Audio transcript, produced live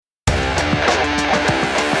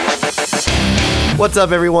What's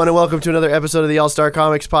up, everyone, and welcome to another episode of the All-Star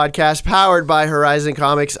Comics Podcast, powered by Horizon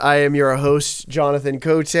Comics. I am your host, Jonathan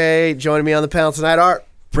Cote. Joining me on the panel tonight are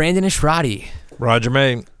Branden Ishradi, Roger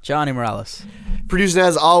May, Johnny Morales. Producing,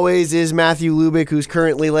 as always, is Matthew Lubick, who's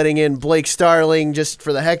currently letting in Blake Starling just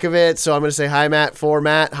for the heck of it. So I'm going to say hi, Matt, for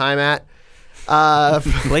Matt. Hi, Matt.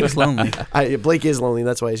 Blake's lonely. Blake is lonely.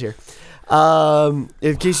 That's why he's here.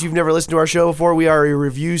 In case you've never listened to our show before, we are a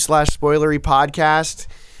review/spoilery podcast.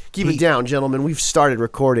 Keep it down, gentlemen. We've started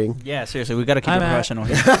recording. Yeah, seriously, we got to keep it professional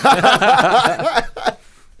here.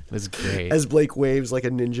 That's great. As Blake waves like a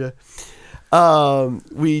ninja.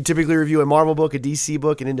 We typically review a Marvel book, a DC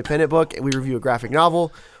book, an independent book, and we review a graphic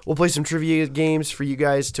novel. We'll play some trivia games for you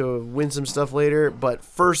guys to win some stuff later. But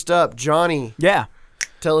first up, Johnny. Yeah.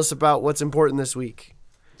 Tell us about what's important this week.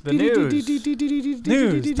 The news.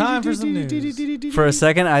 News. Time for some news. For a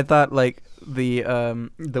second, I thought like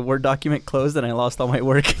the Word document closed and I lost all my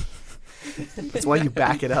work. That's why you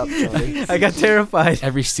back it up, Johnny. I got terrified.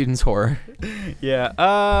 Every student's horror.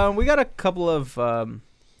 Yeah. We got a couple of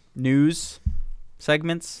news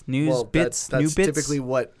segments, bits, that's new bits. Typically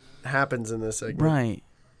what happens in this segment. Right.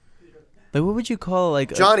 Like, what would you call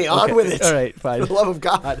like Johnny, on with it. All right, fine. For the love of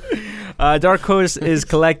God. Dark Horse is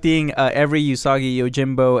collecting every Usagi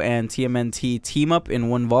Yojimbo and TMNT team up in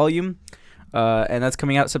one volume, and that's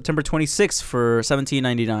coming out September 26th for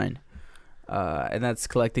 $17.99. And that's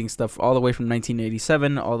collecting stuff all the way from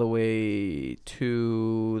 1987 all the way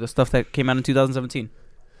to the stuff that came out in 2017.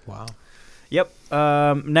 Wow. Yep.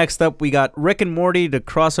 Next up, we got Rick and Morty to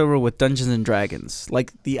crossover with Dungeons and Dragons,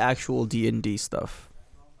 like the actual D&D stuff,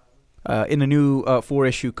 in a new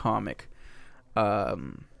 4-issue comic.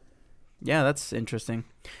 Yeah, that's interesting.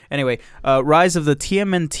 Anyway, Rise of the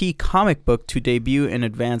TMNT comic book to debut in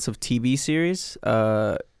advance of TV series.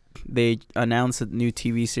 They announced a new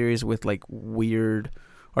TV series with like weird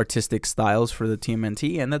artistic styles for the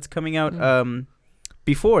TMNT, and that's coming out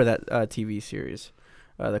before that TV series.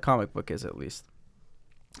 The comic book is, at least.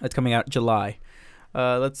 It's coming out July.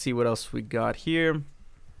 Let's see what else we got here.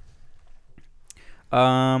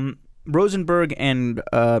 Rosenberg and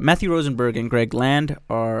Matthew Rosenberg and Greg Land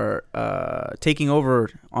are taking over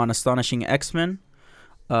on Astonishing X-Men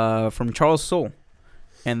from Charles Soule.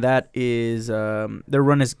 And that is, their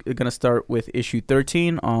run is going to start with issue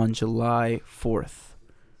 13 on July 4th.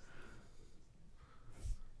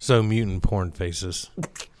 So mutant porn faces.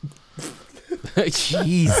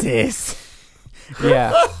 Jesus.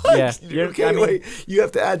 Yeah. Okay, wait. You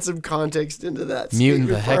have to add some context into that. Mutant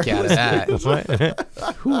the heck out of that.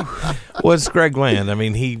 What's Greg Land? I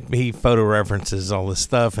mean, he photo references all this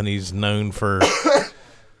stuff, and he's known for,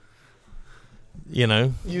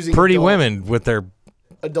 Using pretty women with their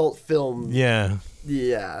adult film. Yeah.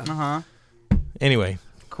 Uh-huh. Anyway.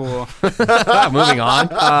 Cool. Moving on.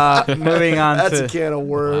 That's a can of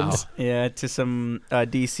worms. Wow. Yeah, to some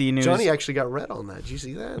DC news. Johnny actually got red on that. Did you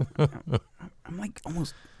see that?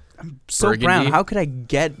 I'm so Burgundy. brown. How could I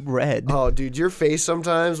get red? Oh, dude, your face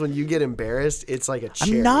sometimes when you get embarrassed, it's like a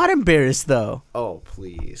cherry. I'm not embarrassed, though. Oh,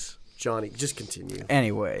 please. Johnny, just continue.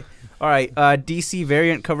 Anyway. All right. DC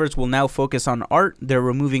variant covers will now focus on art. They're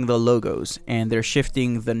removing the logos, and they're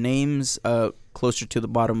shifting the names closer to the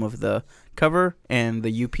bottom of the cover, and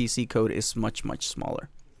the UPC code is much, much smaller.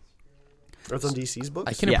 That's on DC's books?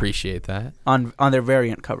 I can appreciate that. On their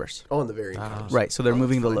variant covers. Oh, on the variant covers. Right, so they're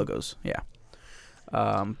moving the logos. Yeah.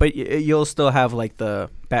 But you'll still have like the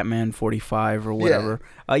Batman 45 or whatever.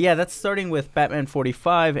 Yeah, that's starting with Batman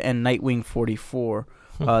 45 and Nightwing 44,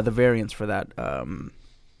 the variants for that,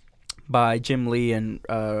 by Jim Lee and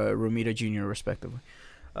Romita Jr. respectively.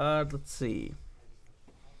 Let's see.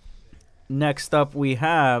 Next up we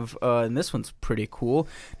have, and this one's pretty cool,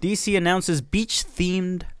 DC announces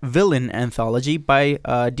beach-themed villain anthology by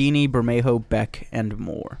Dini, Bermejo, Beck, and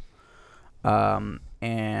more.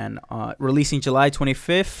 And releasing July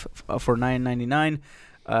 25th for $9.99.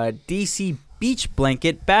 DC Beach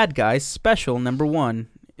Blanket Bad Guys Special #1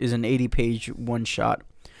 is an 80-page one-shot.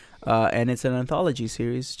 And it's an anthology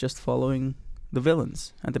series just following the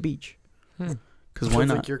villains at the beach. Because why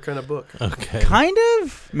not? Like your kind of book. Okay. Kind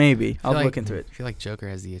of? Maybe. I'll look into it. I feel like Joker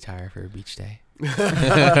has the attire for a beach day.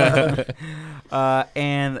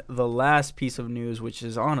 And the last piece of news, which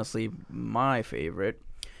is honestly my favorite,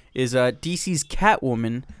 is DC's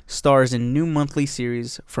Catwoman stars in new monthly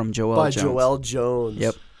series from Joelle Jones. By Joelle Jones.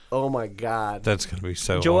 Yep. Oh, my God. That's going to be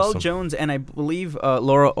so Joelle awesome. Jones and I believe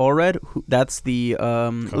Laura Allred, that's the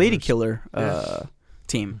Lady Killer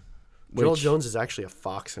team. Joelle Jones is actually a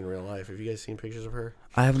fox in real life. Have you guys seen pictures of her?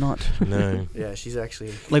 I have not. No. Yeah, she's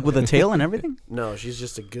actually... Like with a tail and everything? No, she's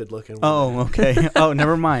just a good-looking woman. Oh, okay. Oh,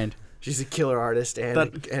 never mind. She's a killer artist and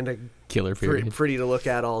a Killer period. pretty to look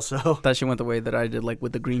at also. Thought she went the way that I did, like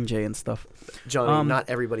with the Green Jay and stuff. Johnny, not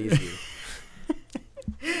everybody is you.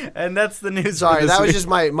 And that's the news. Sorry, that was week. just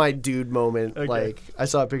my dude moment. Okay. Like, I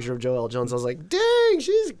saw a picture of Joelle Jones. I was like, dang,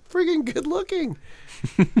 she's freaking good looking.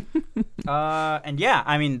 And yeah,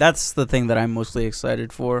 I mean, that's the thing that I'm mostly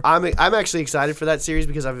excited for. I'm actually excited for that series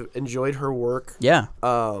because I've enjoyed her work. Yeah.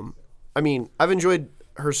 I mean, I've enjoyed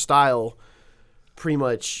her style pretty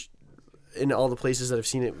much in all the places that I've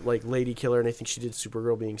seen it, like Lady Killer, and I think she did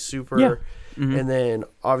Supergirl being super. Yeah. Mm-hmm. And then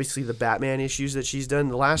obviously the Batman issues that she's done.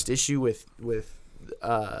 The last issue with the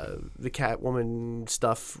Catwoman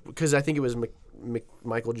stuff, because I think it was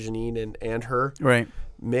Michael Janine and her Right.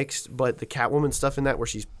 mixed, but the Catwoman stuff in that where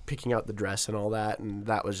she's picking out the dress and all that, and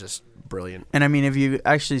that was just brilliant. And I mean, if you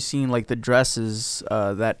actually seen like the dresses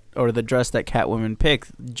the dress that Catwoman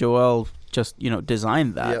picked, Joelle just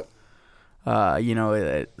designed that.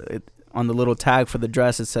 Yep. On the little tag for the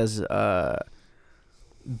dress it says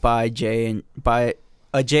by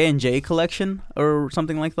a J&J collection or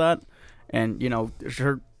something like that, and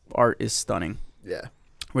her art is stunning. Yeah.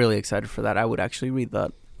 Really excited for that. I would actually read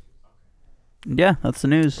that. Yeah, that's the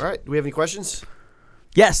news. All right. Do we have any questions?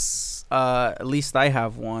 Yes. At least I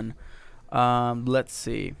have one. Let's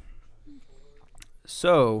see.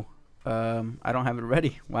 So, I don't have it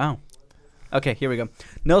ready. Wow. Okay, here we go.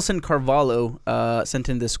 Nelson Carvalho sent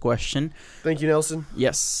in this question. Thank you, Nelson.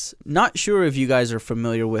 Yes. Not sure if you guys are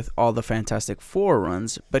familiar with all the Fantastic Four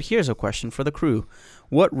runs, but here's a question for the crew.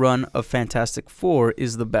 What run of Fantastic Four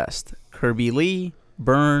is the best? Kirby Lee,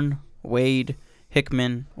 Byrne, Wade,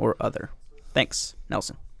 Hickman, or other? Thanks,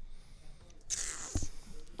 Nelson.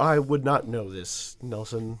 I would not know this,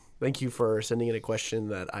 Nelson. Thank you for sending in a question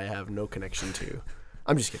that I have no connection to.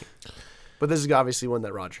 I'm just kidding. But this is obviously one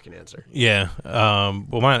that Roger can answer. Yeah.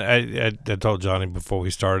 Well, mine. I told Johnny before we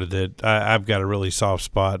started that I've got a really soft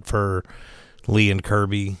spot for Lee and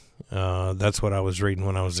Kirby. That's what I was reading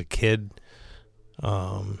when I was a kid.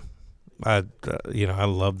 I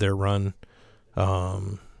love their run.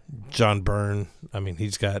 John Byrne. I mean,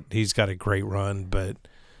 he's got a great run, but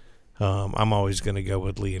I'm always going to go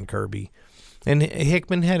with Lee and Kirby. And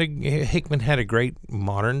Hickman had a great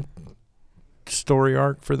modern story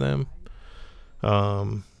arc for them.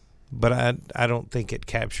 But I don't think it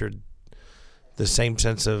captured the same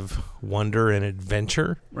sense of wonder and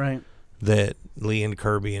adventure Right. that Lee and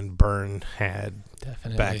Kirby and Byrne had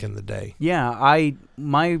Definitely. back in the day. Yeah,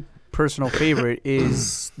 my personal favorite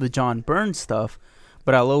is the John Byrne stuff,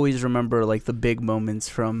 but I'll always remember like the big moments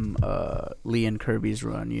from Lee and Kirby's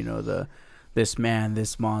run. This man,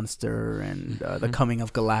 this monster, and the coming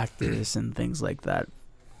of Galactus and things like that.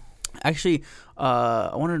 Actually,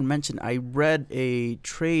 I wanted to mention I read a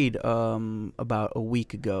trade about a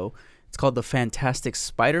week ago. It's called The Fantastic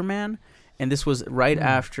Spider-Man, and this was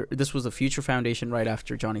this was the Future Foundation right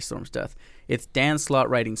after Johnny Storm's death. It's Dan Slott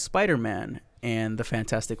writing Spider-Man, and the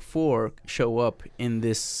Fantastic Four show up in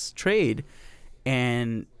this trade,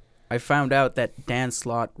 and I found out that Dan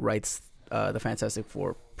Slott writes the Fantastic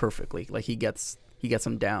Four perfectly. Like he gets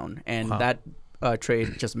them down, and that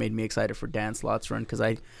trade just made me excited for Dan Slott's run because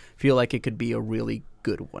I feel like it could be a really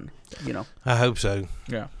good one. I hope so.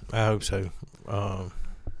 Yeah. I hope so.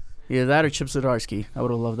 Either that or Chip Zdarsky. I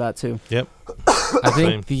would have loved that too. Yep. I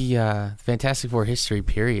think the Fantastic Four history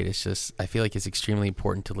period is just, I feel like it's extremely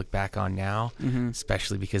important to look back on now,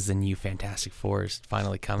 especially because the new Fantastic Four is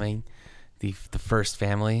finally coming. The first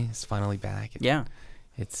family is finally back. Yeah.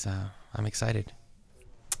 It's I'm excited.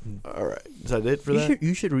 All right. Is that it for that?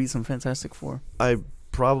 You should read some Fantastic Four. I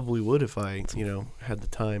probably would if I, had the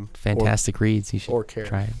time. Fantastic reads. You should or care.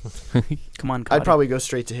 try it. Come on, I'd probably go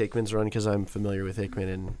straight to Hickman's run because I'm familiar with Hickman,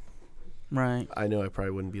 and right. I know I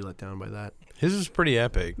probably wouldn't be let down by that. His is pretty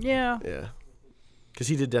epic. Yeah. Yeah. Because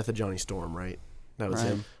he did Death of Johnny Storm, right? That was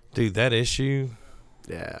him. Dude, that issue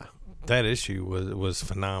was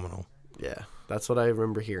phenomenal. Yeah. That's what I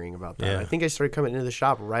remember hearing about that. Yeah. I think I started coming into the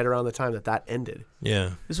shop right around the time that ended.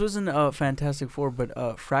 Yeah. This wasn't a Fantastic Four,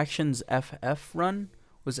 but Fractions FF run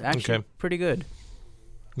was actually pretty good.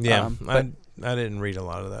 Yeah. But I didn't read a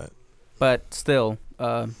lot of that. But still,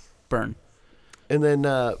 Byrne. And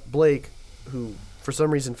then Blake, who for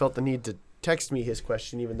some reason felt the need to text me his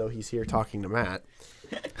question, even though he's here talking to Matt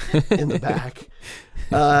in the back,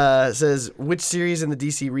 says, which series in the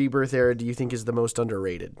DC Rebirth era do you think is the most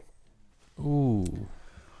underrated? Ooh.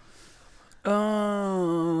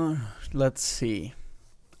 Let's see.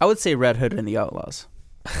 I would say Red Hood and the Outlaws.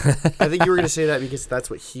 I think you were going to say that because that's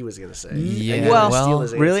what he was going to say. Yeah. And you had to steal Well,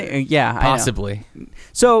 his really? answer. Yeah, Possibly. I know.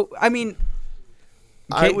 So, I mean,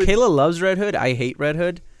 I would- Kayla loves Red Hood. I hate Red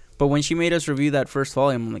Hood. But when she made us review that first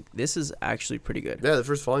volume, I'm like, this is actually pretty good. Yeah, the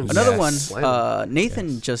first volume. Another one,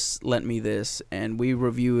 Nathan just lent me this, and we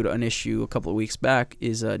reviewed an issue a couple of weeks back,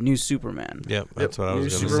 is New Superman. Yep, that's what I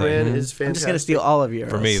was going to Superman say. is fantastic. I'm just going to steal all of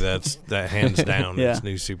yours. For me, that hands down Yeah. is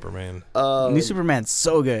New Superman. New Superman's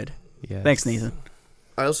so good. Yes. Thanks, Nathan.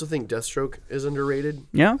 I also think Deathstroke is underrated.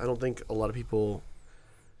 Yeah? I don't think a lot of people...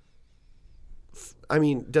 I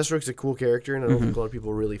mean, Deathstroke's a cool character, and I don't think a lot of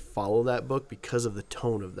people really follow that book because of the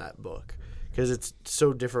tone of that book. Because it's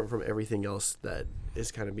so different from everything else that is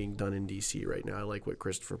kind of being done in DC right now. I like what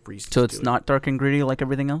Christopher Priest So is it's doing. not dark and gritty like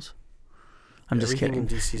everything else? I'm just Everything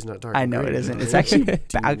kidding. in DC's not dark. I and know it gritty. isn't. It's actually Do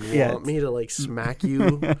bad. you Yeah. want me to like smack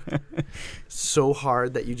you so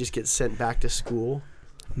hard that you just get sent back to school?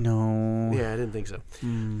 No. Yeah, I didn't think so.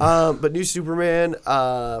 But New Superman,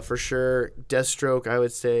 for sure. Deathstroke, I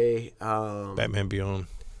would say. Batman Beyond.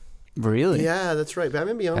 Really? Yeah, that's right.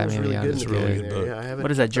 Batman Beyond was Batman really Beyond good. is In a the really beginning good there. book. Yeah, I haven't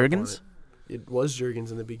What is that, kept up on Jurgens? It was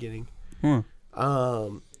Jurgens in the beginning. Hmm.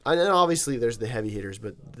 And then obviously there's the heavy hitters,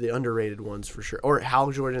 but the underrated ones for sure. Or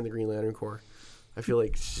Hal Jordan and the Green Lantern Corps. I feel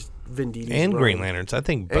like it's just Venditti And Green Lanterns. I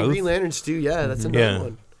think both. And Green Lanterns too. Yeah, that's another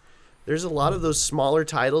one. There's a lot of those smaller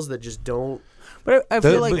titles that just don't. But I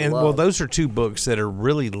feel like... Those are two books that are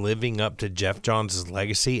really living up to Geoff Johns'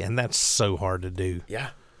 legacy, and that's so hard to do. Yeah.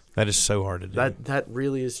 That is so hard to do. That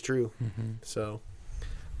really is true. So,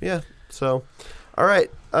 yeah. So, all right.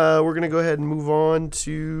 We're going to go ahead and move on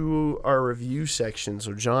to our review section.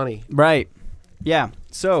 So, Johnny. Right. Yeah.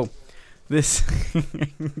 So, this...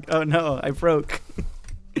 oh, no. I broke.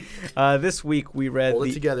 This week we read... Hold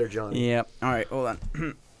it together, Johnny. Yeah. All right. Hold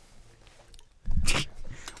on.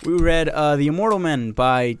 We read The Immortal Men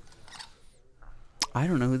by... I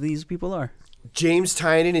don't know who these people are. James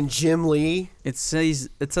Tynion and Jim Lee. It says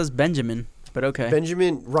Benjamin, but okay.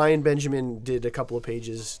 Ryan Benjamin did a couple of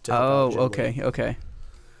pages to help out Oh, Jim okay, Lee. okay.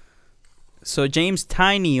 So James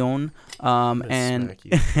Tynion, I'm gonna and smack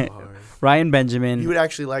you so hard. Ryan Benjamin You would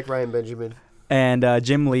actually like Ryan Benjamin. and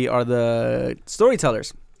Jim Lee are the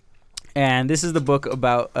storytellers. And this is the book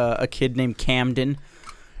about a kid named Camden.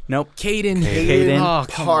 Nope. Caden. Caden. Oh,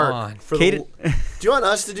 come Park on. for Caden. do you want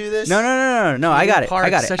us to do this? No. I got it. Park, I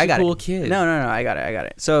got it. such I a got cool it. kid. No. I got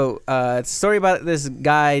it. So it's a story about this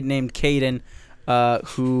guy named Caden,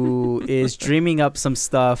 who is dreaming up some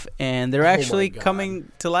stuff, and they're actually God.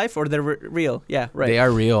 coming to life, or they're real. Yeah, right. They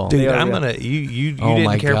are real. Dude, They are I'm real. gonna you Oh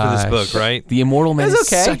my didn't care for this gosh. book, right? The Immortal Men That's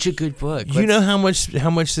is okay. such a good book. You know how much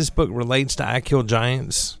this book relates to I Kill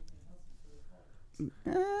Giants?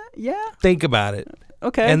 Yeah. Think about it.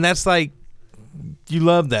 Okay. And that's like you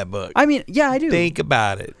love that book. I mean, yeah, I do. Think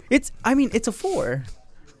about it. It's a 4.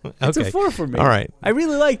 It's Okay. a 4 for me. All right. I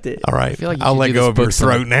really liked it. All right. feel like you I'll should let do go this of your book some-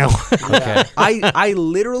 throat now. Okay. I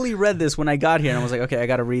literally read this when I got here, and I was like, okay, I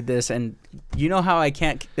got to read this. And you know how I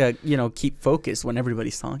can't, keep focused when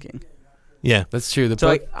everybody's talking. Yeah. That's true. The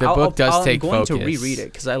So book does take I'm going focus. to reread it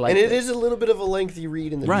because I like And it. it is a little bit of a lengthy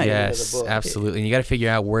read in the Right. beginning Yes, of the book. absolutely. And you got to figure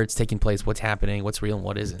out where it's taking place, what's happening, what's real and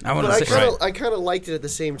what isn't. I want But to say, Right. I kind of liked it at the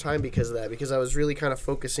same time because of that, because I was really kind of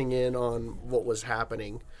focusing in on what was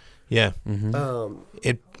happening. Yeah. Um,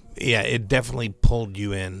 It definitely pulled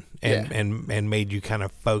you in Yeah. and made you kind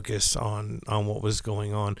of focus on what was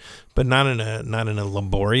going on, but not in a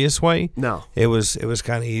laborious way. no. It was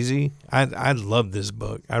kind of easy. I loved this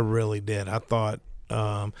book. I really did. I thought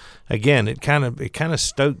again, it kind of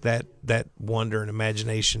stoked that wonder and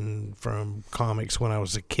imagination from comics when I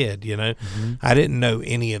was a kid. I didn't know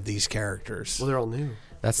any of these characters. Well, they're all new.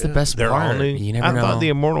 That's the best They're part. all new. You never I know. thought the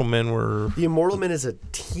Immortal Men were The Immortal Men is a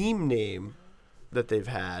team name that they've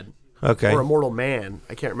had. okay. Or Immortal Man.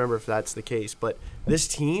 I can't remember if that's the case. But this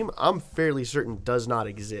team, I'm fairly certain, does not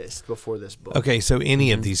exist before this book. Okay, so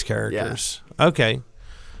any of these characters. Okay.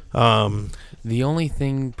 The only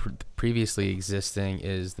thing previously existing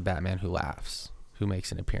is the Batman Who Laughs, who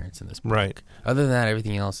makes an appearance in this book. Right. Other than that,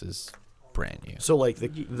 everything else is brand new. So like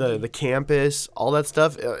the campus, all that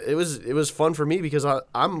stuff, it was fun for me because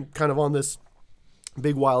I'm kind of on this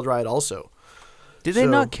big wild ride also. did they So-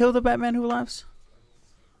 not kill the Batman Who Laughs?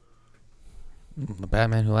 The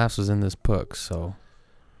Batman Who Laughs was in this book, so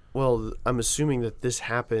Well, I'm assuming that this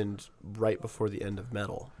happened right before the end of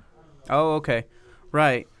Metal. Oh, okay.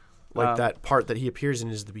 Right. Like that part that he appears in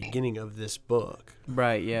is the beginning of this book.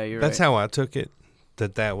 Right, yeah, you're That's right. how I took it.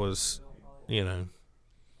 That was, Because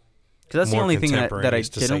that's the more only thing that I contemporaneous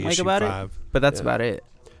to say didn't like issue about 5. it, but that's Yeah. about it.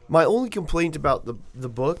 My only complaint about the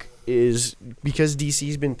book is because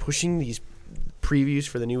DC's been pushing these previews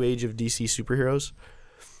for the new age of DC superheroes.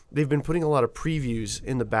 They've been putting a lot of previews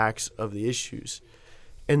in the backs of the issues,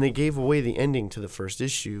 and they gave away the ending to the first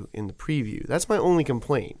issue in the preview. That's my only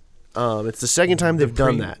complaint. It's the second time they've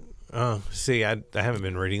done that. Oh, see, I haven't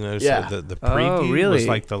been reading those. Yeah. So the preview really? was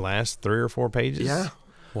like the last 3 or 4 pages. Yeah.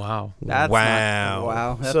 Wow. That's Wow.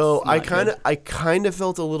 Wow. That's So I not kind of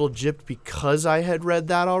felt a little gypped because I had read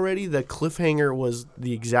that already. The cliffhanger was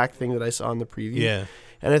the exact thing that I saw in the preview. Yeah.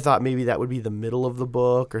 And I thought maybe that would be the middle of the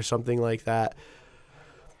book or something like that.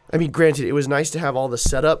 I mean, granted, it was nice to have all the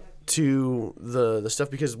setup to the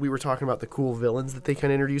stuff because we were talking about the cool villains that they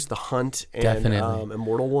kind of introduced, the Hunt and Definitely.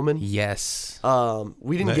 Immortal Woman. Yes.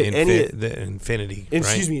 We didn't get any. The Infinity.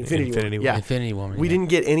 Excuse right? me, Infinity Woman. Yeah. Infinity Woman. We yeah. didn't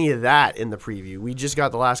get any of that in the preview. We just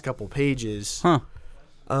got the last couple pages. Huh.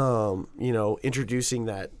 Introducing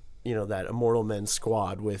that that Immortal Men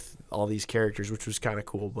squad with all these characters, which was kind of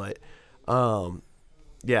cool. But how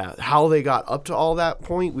they got up to all that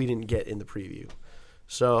point, we didn't get in the preview.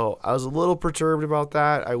 So I was a little perturbed about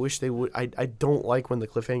that. I wish they would. I don't like when the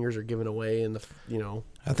cliffhangers are given away in the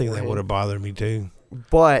I think that would have bothered me too.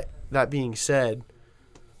 But that being said,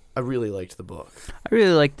 I really liked the book. I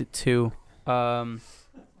really liked it too. I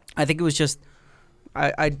think it was just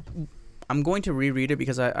I'm going to reread it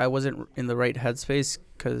because I wasn't in the right headspace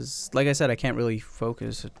because, like I said, I can't really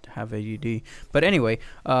focus. I have ADD. But anyway,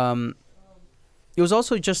 it was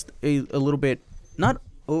also just a little bit not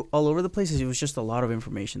all over the place. It was just a lot of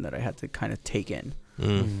information that I had to kind of take in.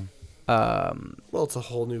 Well, it's a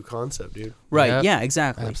whole new concept, dude. Right? Yep. Yeah,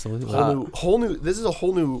 exactly. Absolutely. Whole new. This is a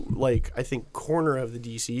whole new, I think, corner of the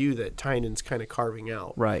DCU that Tynion's kind of carving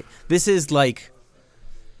out. Right. This is like,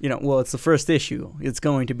 it's the first issue. It's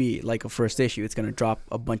going to be like a first issue. It's going to drop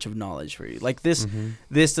a bunch of knowledge for you. Like this,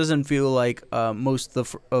 this doesn't feel like most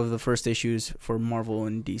of the first issues for Marvel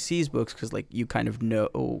and DC's books because like you kind of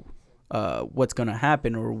know what's going to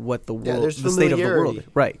happen or what the world, the state of the world is.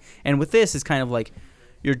 Right. And with this, it's kind of like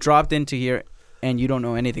you're dropped into here and you don't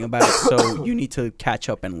know anything about it, so you need to catch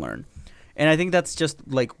up and learn. And I think that's just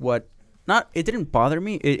like it didn't bother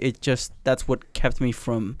me. It just, that's what kept me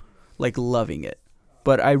from like loving it.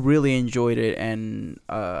 But I really enjoyed it, and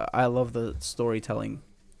I love the storytelling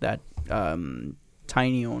that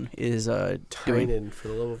Tynion is doing. Tynion, for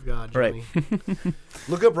the love of God, Right. Johnny.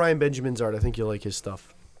 Look up Ryan Benjamin's art. I think you'll like his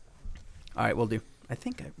stuff. All right, we'll do. I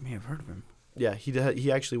think I may have heard of him. Yeah,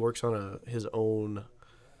 he actually works on his own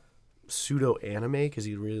pseudo anime because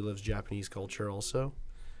he really loves Japanese culture also,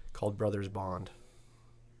 called Brothers Bond.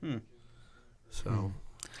 So,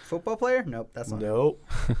 Football player? Nope, that's not. nope.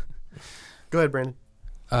 Go ahead, Brandon.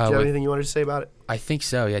 Do you have anything you wanted to say about it? I think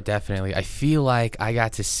so. Yeah, definitely. I feel like I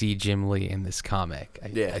got to see Jim Lee in this comic.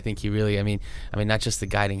 I think he really. I mean, not just the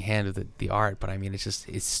guiding hand of the art, but I mean, it's just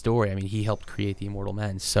his story. I mean, he helped create the Immortal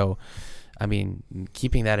Men. So, I mean,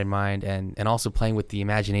 keeping that in mind and also playing with the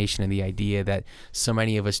imagination and the idea that so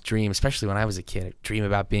many of us dream, especially when I was a kid, I dream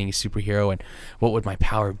about being a superhero and what would my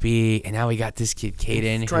power be. And now we got this kid,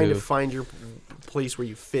 Caden, trying to find your place where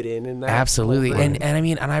you fit in that. Absolutely. And I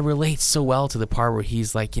mean, and I relate so well to the part where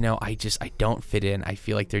he's like, I don't fit in. I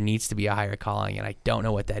feel like there needs to be a higher calling and I don't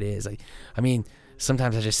know what that is. I mean,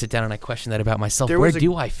 sometimes I just sit down and I question that about myself. Where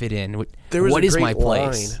do I fit in? What is my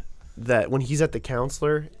place? Line that when he's at the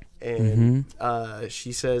counselor and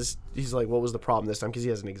she says, he's like, what was the problem this time? Because he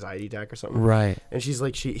has an anxiety attack or something. Right. And she's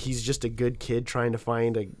like, he's just a good kid trying to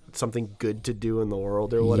find something good to do in the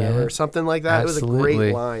world or whatever. Something like that. Absolutely. It was a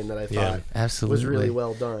great line that I thought was really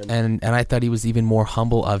well done. And I thought he was even more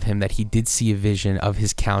humble of him that he did see a vision of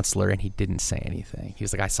his counselor and he didn't say anything. He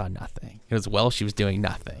was like, I saw nothing. It was, she was doing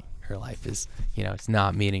nothing. Her life is, it's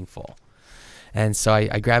not meaningful. And so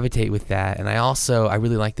I gravitate with that. And I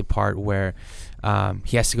really like the part where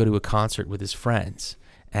he has to go to a concert with his friends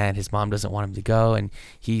and his mom doesn't want him to go. And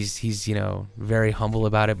he's very humble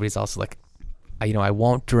about it, but he's also like, I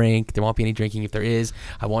won't drink. There won't be any drinking. If there is,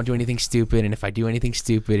 I won't do anything stupid. And if I do anything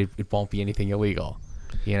stupid, it won't be anything illegal.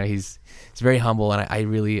 He's very humble. And I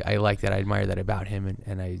like that. I admire that about him.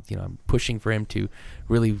 And I'm pushing for him to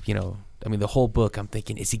really, the whole book, I'm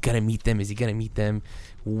thinking, is he going to meet them? Is he going to meet them?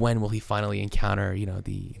 When will he finally encounter,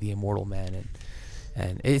 the Immortal Men?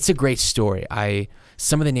 And it's a great story.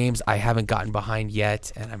 Some of the names I haven't gotten behind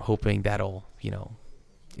yet, and I'm hoping that'll,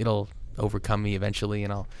 it'll overcome me eventually,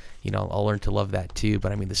 and I'll learn to love that too.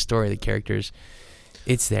 But the story, the characters,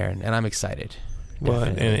 it's there, and I'm excited. Well,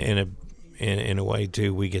 in a way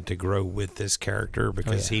too, we get to grow with this character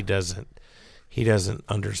because he doesn't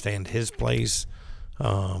understand his place,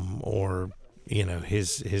 or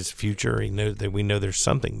his future. We know there's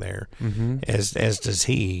something there, as does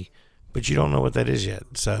he, but you don't know what that is yet.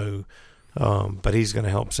 So, but he's going to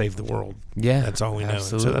help save the world. Yeah, that's all we know. And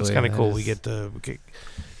so that's kind of cool. We get to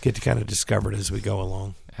kind of discover it as we go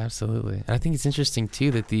along. Absolutely, and I think it's interesting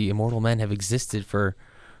too that the Immortal Men have existed for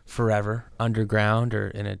forever underground or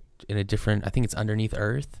in a different. I think it's underneath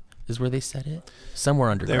Earth. is where they set it. Somewhere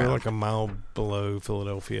They underground. were like a mile below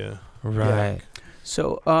Philadelphia. right.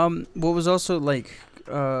 So, what was also like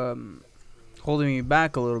holding me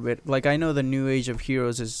back a little bit? Like, I know the new age of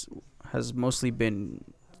heroes has mostly been,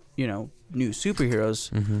 new superheroes.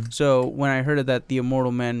 Mm-hmm. So when I heard that the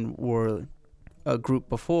Immortal Men were a group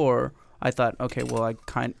before, I thought, okay, well,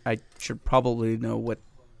 I should probably know what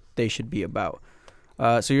they should be about.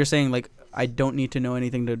 So you're saying like I don't need to know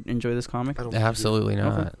anything to enjoy this comic? I don't think Absolutely you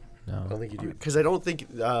not. Okay. do. I don't No. think you do. Because I don't think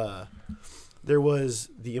there was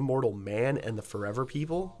the Immortal Man and the Forever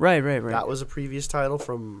People. Right. That was a previous title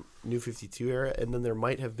from New 52 era, and then there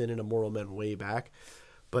might have been an Immortal Men way back.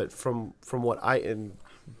 But from what and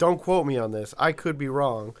don't quote me on this, I could be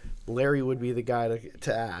wrong. Larry would be the guy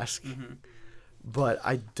to ask. Mm-hmm. But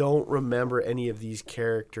I don't remember any of these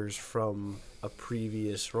characters from a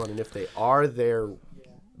previous run, and if they are, they're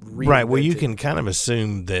Right. Well, you reinvented. can kind of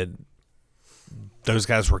assume that those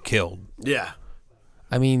guys were killed. Yeah.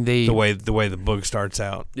 I mean, The way the book starts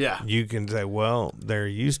out. Yeah. You can say, well, there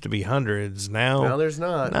used to be hundreds. Now, Now there's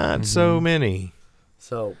not. not so many.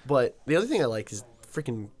 So, but the other thing I like is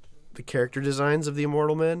freaking the character designs of the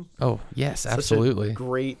Immortal Men. Oh yes, Such a absolutely.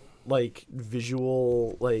 great,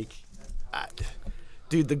 visual,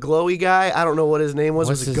 dude, the glowy guy. I don't know what his name was.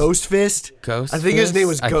 What's Was it his- Ghost Fist? Ghost. I think his name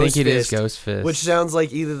was Fist? Ghost I think it is Fist, Ghost Fist. Which sounds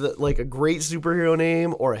like either a great superhero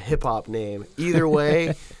name or a hip hop name. Either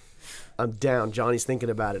way, I'm down. Johnny's thinking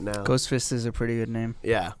about it now. Ghost Fist is a pretty good name.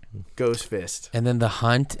 Yeah, Ghost Fist. And then the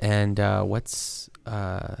Hunt and what's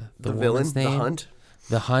the villain, woman's name? the Hunt.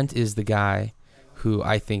 The Hunt is the guy who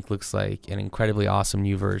I think looks like an incredibly awesome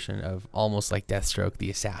new version of almost like Deathstroke,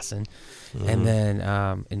 the assassin. And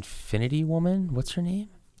then Infinity Woman, what's her name?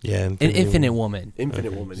 Yeah. An Infinite Woman.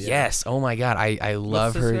 Infinite Woman. Yeah. Yes. Oh my God, I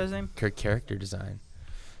love this guy's name? her character design.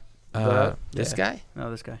 This Yeah. guy?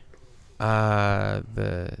 No, this guy.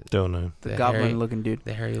 The Don't know. The The goblin hairy- looking dude.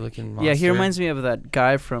 the hairy looking monster. Yeah, he reminds me of that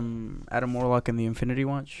guy from Adam Warlock and the Infinity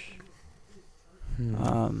Watch.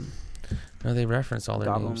 No, they reference all their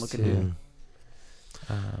Goblin names looking too. dude.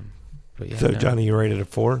 But yeah, So, no. Johnny, you rated a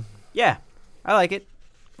 4? Yeah, I like it.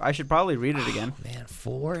 I should probably read it again. Man,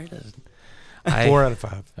 4? It doesn't. 4 out of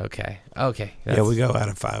 5. Okay. Yeah, we go out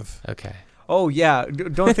of 5. Okay. Oh yeah,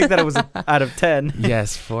 don't think that it was out of 10.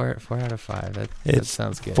 Yes, 4 out of 5. That It's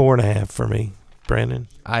sounds good. 4.5 for me. Brandon?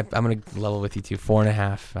 I'm gonna level with you too.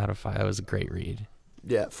 4.5 out of 5. That was a great read.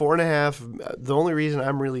 Yeah, 4.5. The only reason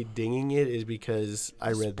I'm really dinging it is because I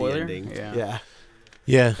read Spoiler? the ending. Yeah.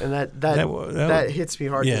 Yeah, and that hits me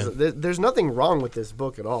hard. Yeah. 'Cause there's nothing wrong with this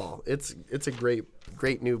book at all. It's a great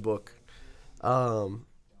new book.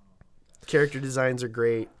 Character designs are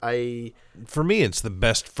great. For me, it's the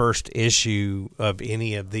best first issue of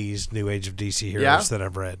any of these New Age of DC heroes that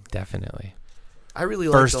I've read. Definitely. I really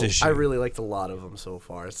First liked issue. I really liked a lot of them so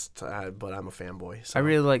far. But I'm a fanboy. So. I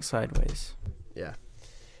really like Sideways. Yeah.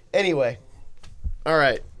 Anyway, all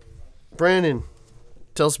right, Brandon,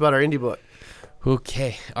 tell us about our indie book.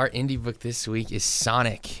 Okay, our indie book this week is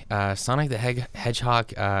Sonic. Sonic the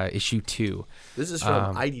Hedgehog, issue 2. This is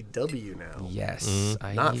from IDW now. Yes,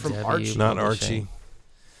 Not from IDW Archie. Not Publishing.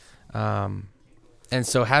 Archie. And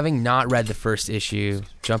so, having not read the first issue,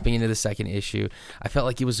 jumping into the second issue, I felt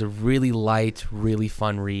like it was a really light, really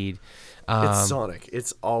fun read. It's Sonic.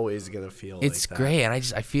 It's always gonna feel. It's like that. great, and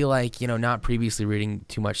I feel like not previously reading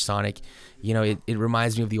too much Sonic, it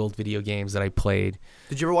reminds me of the old video games that I played.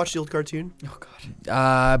 Did you ever watch the old cartoon? Oh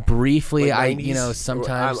god. Briefly, Like 90s?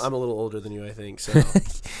 sometimes I'm a little older than you, I think. So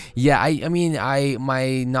yeah, I mean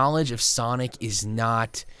my knowledge of Sonic is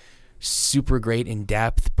not super great in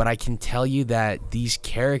depth, but I can tell you that these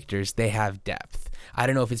characters, they have depth. I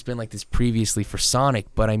don't know if it's been like this previously for Sonic,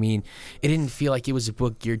 but I mean, it didn't feel like it was a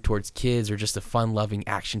book geared towards kids or just a fun-loving,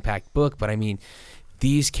 action-packed book, but I mean,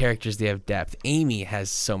 these characters, they have depth. Amy has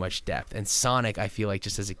so much depth, and Sonic, I feel like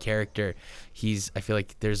just as a character, I feel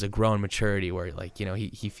like there's a grown maturity where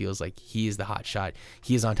he feels like he is the hot shot.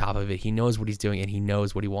 He is on top of it. He knows what he's doing, and he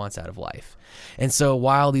knows what he wants out of life. And so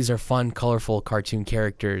while these are fun, colorful cartoon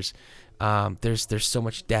characters, there's so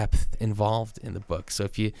much depth involved in the book. So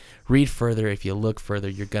if you read further, if you look further,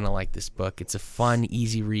 you're gonna like this book. It's a fun,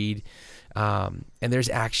 easy read, and there's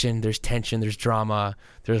action, there's tension, there's drama,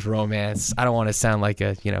 there's romance. I don't want to sound like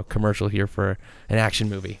a commercial here for an action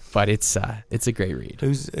movie, but it's a great read.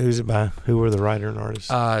 Who's it by? Who were the writer and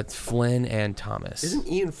artist? It's Flynn and Thomas. isn't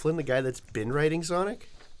Ian Flynn the guy that's been writing Sonic?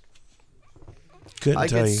 Couldn't I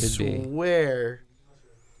tell could you. Could be. swear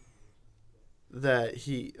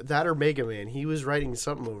that or Mega Man, he was writing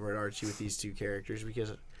something over at Archie with these two characters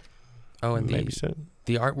because Oh, and Maybe so.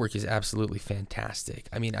 the artwork is absolutely fantastic.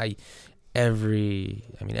 I mean, every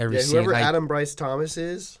yeah, scene. whoever Adam Bryce Thomas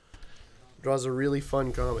is, Draws a really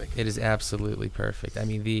fun comic. It is absolutely perfect. I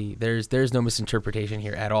mean, there's no misinterpretation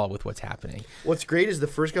here at all with what's happening. What's great is the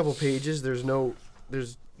first couple pages. There's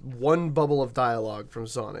one bubble of dialogue from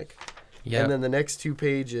Sonic, and then the next 2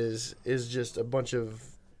 pages is just a bunch of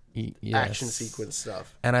action sequence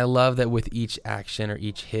stuff. And I love that with each action or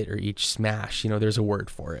each hit or each smash, there's a word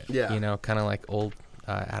for it. Yeah. Kind of like old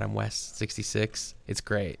Adam West 66. It's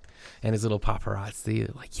great. And his little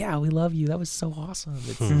paparazzi, like, yeah, we love you. That was so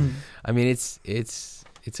awesome. I mean, it's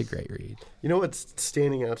a great read. You know what's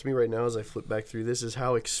standing out to me right now as I flip back through this is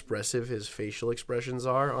how expressive his facial expressions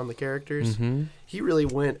are on the characters. Mm-hmm. He really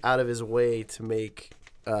went out of his way to make,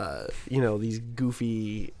 these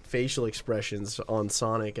goofy facial expressions on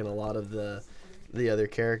Sonic and a lot of the other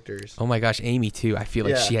characters. Oh my gosh, Amy too. I feel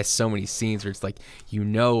like Yeah. she has so many scenes where it's like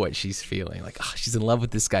what she's feeling. Like, oh, she's in love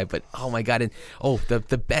with this guy, but oh my god! And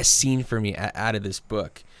the best scene for me out of this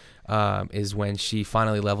book is when she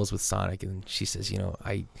finally levels with Sonic and she says,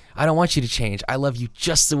 I don't want you to change. I love you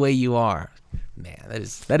just the way you are. Man,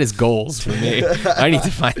 that is goals for me. I need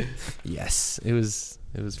to find. Yes, it was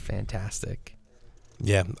fantastic.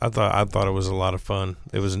 Yeah, I thought it was a lot of fun.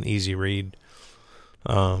 It was an easy read.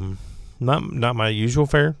 Not my usual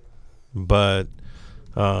fare, but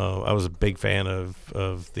I was a big fan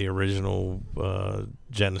of the original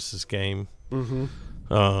Genesis game.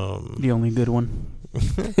 Mm-hmm. The only good one.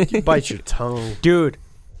 You bite your tongue. Dude,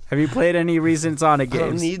 have you played any recent Sonic I don't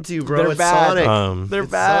games? need to, bro. They're It's bad. Sonic. They're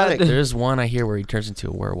It's bad. Sonic. There's one I hear where he turns into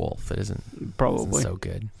a werewolf that isn't Probably. so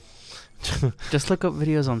good. Just look up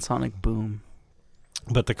videos on Sonic Boom.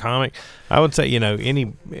 But the comic, I would say,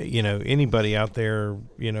 anybody out there,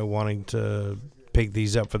 wanting to pick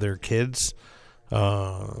these up for their kids,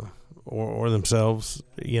 or themselves,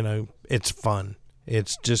 it's fun.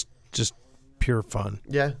 It's just pure fun.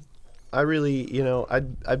 Yeah. I really,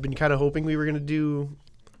 I've been kind of hoping we were going to do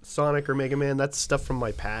Sonic or Mega Man. That's stuff from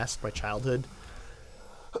my past, my childhood,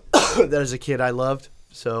 that as a kid I loved.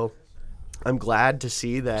 So I'm glad to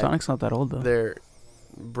see that. Sonic's not that old, though.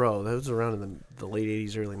 Bro, that was around in the late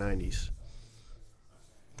 80s, early 90s.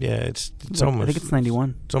 Yeah, it's I almost. think it's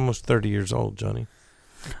 91. It's almost 30 years old, Johnny.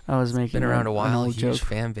 I was making Been around a an while, old huge joke.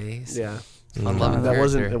 fan base. Yeah. Fun-loving That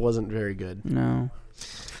character. it wasn't very good. No.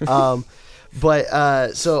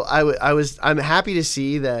 But so I'm happy to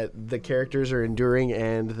see that the characters are enduring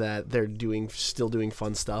and that they're still doing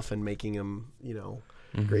fun stuff and making them,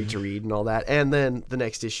 great to read and all that. And then the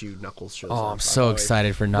next issue, Knuckles shows up. Oh, I'm so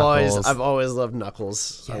excited for Knuckles. I've always loved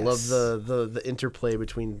Knuckles. Yes. I love the interplay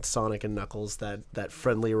between Sonic and Knuckles, that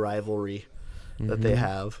friendly rivalry that they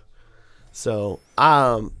have. So,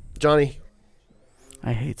 Johnny,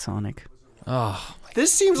 I hate Sonic. Oh,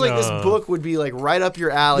 this seems like this book would be like right up your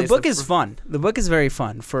alley. The book is fun. The book is very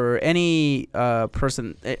fun for any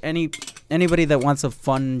person, anybody that wants a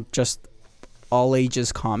fun, just all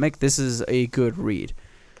ages comic. This is a good read.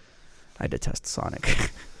 I detest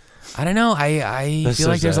Sonic. I don't know. I That's feel so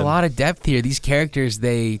like there's a sad. lot of depth here. These characters,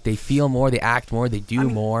 they feel more, they act more, they do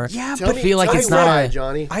more. Yeah, Tell I me- feel like tell it's me not why, a.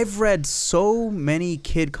 Johnny. I've read so many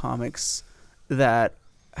kid comics that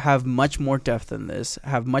have much more depth than this,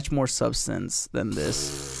 have much more substance than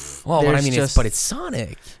this. Well, what I There's mean is, just- but it's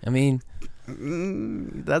Sonic. I mean,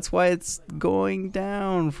 That's why it's going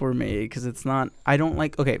down for me, because it's not. I don't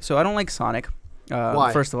like Sonic.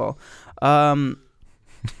 Why? First of all,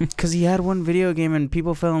 because he had one video game and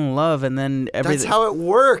people fell in love, and then everything. That's how it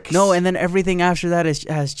works. No, and then everything after that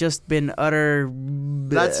has just been utter.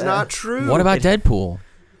 That's not true. what about Deadpool?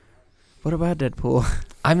 What about Deadpool?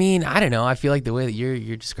 I mean, I don't know. I feel like the way that you're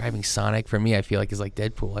describing Sonic, for me, I feel like is like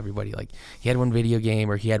Deadpool. Everybody, like, he had one video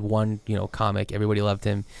game or he had one, comic. Everybody loved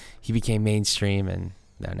him. He became mainstream, and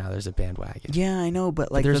now there's a bandwagon. Yeah, I know, but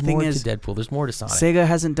But like there's the thing more is, to Deadpool. There's more to Sonic. Sega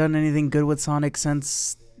hasn't done anything good with Sonic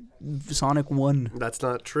since Sonic 1. That's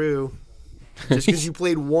not true. Just because you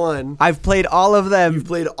played one, I've played all of them. you've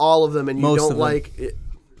played all of them, and you Most don't of them. like it.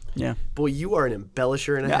 Yeah. Boy, you are an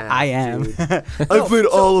embellisher and a Yeah, half. I am. dude. I've played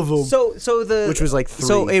all of them. Which was like 3.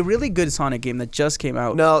 So a really good Sonic game that just came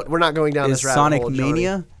out No, we're not going down is this rabbit Sonic hole, Johnny.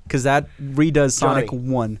 Mania, because that redoes Sonic Johnny.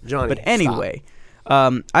 1. Johnny, But anyway,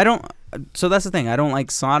 I don't. So that's the thing. I don't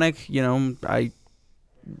like Sonic. I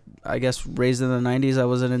guess raised in the 90s, I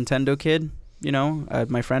was a Nintendo kid.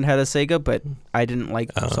 My friend had a Sega, but I didn't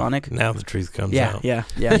like Sonic. Now the truth comes Yeah, out. yeah.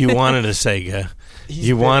 You wanted a Sega. He's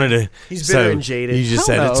You bitter. wanted a. He's so bitter and jaded. You just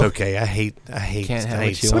Hell said it's no. okay. I hate. Can't have I hate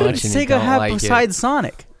what you Sonic. What want. did and you Sega don't have like it. besides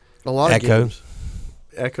Sonic? A lot of Echo. games.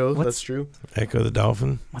 Echo, What's- that's true. Echo the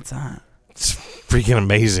Dolphin. What's that? It's freaking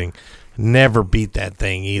amazing. Never beat that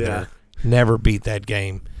thing either. Yeah. Never beat that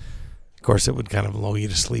game. Of course, it would kind of lull you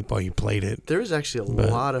to sleep while you played it. There was actually a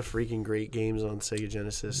lot of freaking great games on Sega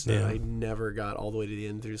Genesis that I never got all the way to the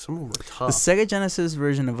end through. Some of them were tough. The Sega Genesis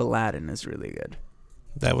version of Aladdin is really good.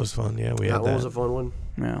 That was fun. Yeah, we had that. That one was a fun one.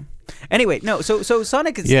 Yeah. Anyway, no. So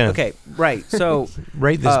Sonic is okay. Right. So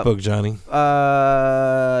rate this book, Johnny.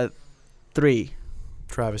 3.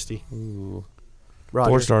 Travesty. Ooh. Roger.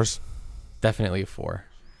 4 stars. Definitely a 4.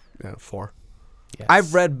 Yeah, 4. Yes.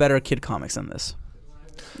 I've read better kid comics than this.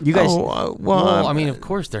 You guys? Well, I mean, of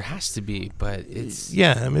course there has to be, but it's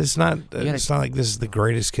I mean, it's not. It's not like this is the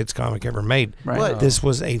greatest kids comic ever made. Right. But this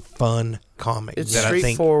was a fun comic it's that I think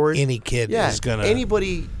straightforward. any kid is gonna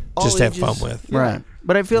anybody just all have ages, fun with. Yeah. Right.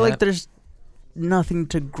 But I feel like there's nothing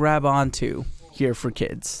to grab onto here for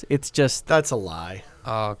kids. It's just That's a lie.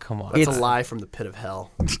 oh come on, That's a lie from the pit of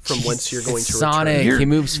hell. From whence you're going it's to Sonic. return. He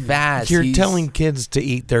moves fast. You're telling kids to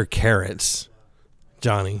eat their carrots,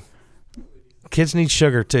 Johnny. Kids need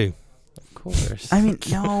sugar too. Of course. I mean,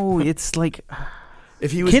 no, it's like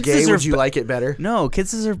If he was Kids gay, deserve would you like it better? no,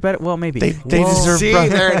 kids deserve better. Well, maybe They deserve. See,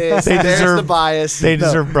 there it is. They There's deserve the bias. They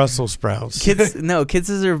deserve Brussels sprouts. kids. No, kids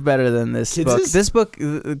deserve better than this Kids book. is- This book,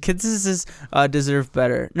 kids deserve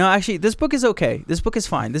better. No, actually, this book is okay. This book is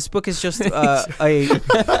fine. This book is just a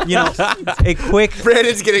quick.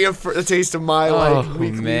 Brandon's getting a taste of my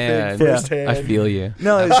weekly man. thing Yeah. firsthand. I feel you.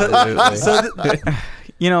 No, Absolutely.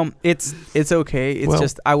 it's okay. It's Well-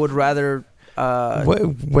 just I would rather.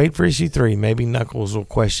 Wait for issue 3. Maybe Knuckles will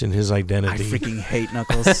question his I identity. freaking hate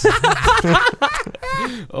Knuckles.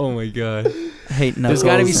 Oh my god. Hate Knuckles. There's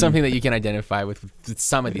got to be and- something that you can identify with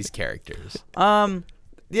some of these characters.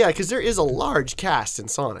 Yeah, because there is a large cast in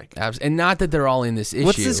Sonic. And not that they're all in this issue.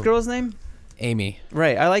 What's this girl's name? Amy.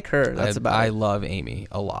 Right, I like her. That's about I it. love Amy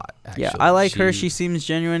a lot. Actually. Yeah, I like her. She seems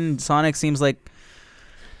genuine. Sonic seems like.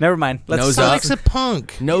 Never mind. Nose Sonic's a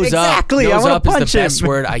punk. Nose Exactly, I up. Nose wanna up is punch the him. best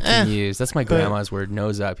word I can use. That's my grandma's word.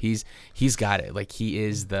 Nose up. He's got it. Like he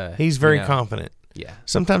is the. He's very confident. Yeah.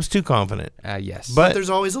 Sometimes too confident. Yes. But There's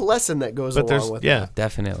always a lesson that goes but there's along with yeah. it.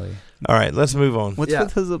 Definitely. All right, let's move on. What's Yeah.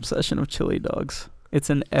 with his obsession of chili dogs? It's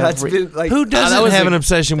in That's every. been like. Who doesn't was have a- an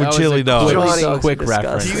obsession with that was chili a dogs? Johnny, dogs quick are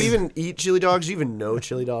reference. Do you even eat chili dogs? Do you even know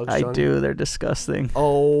chili dogs? I Johnny? do. They're disgusting.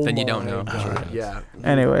 Oh, Then you don't my know. God. Yeah.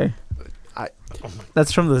 Anyway, I-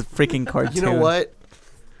 that's from the freaking cartoon. You know what?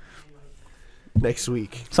 Next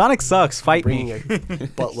week, Sonic sucks. Fight bringing me. a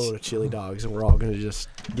buttload of chili dogs, and we're all gonna just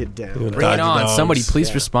get down. Bring Bring it Doggy on. dogs. Somebody please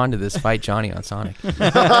Yeah. respond to this. Fight Johnny on Sonic. What's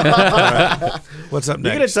up You're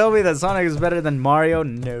gonna next? tell me that Sonic is better than Mario?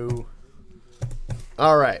 No.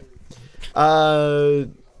 All right. The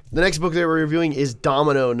next book that we're reviewing is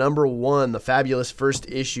Domino, #1, the fabulous first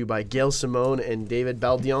issue by Gail Simone and David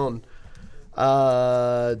Baldion.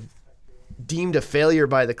 Deemed a failure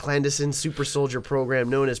by the clandestine super soldier program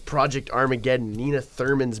known as Project Armageddon, Nina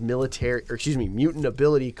Thurman's mutant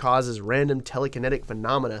ability causes random telekinetic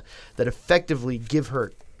phenomena that effectively give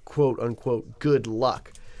her quote-unquote good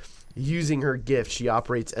luck. Using her gift, she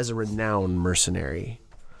operates as a renowned mercenary.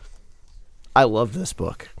 I love this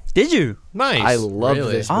book. Did you? Nice. I love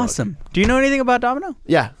Really? this book. Awesome. Do you know anything about Domino?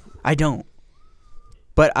 Yeah. I don't.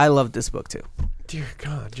 But I love this book too. Dear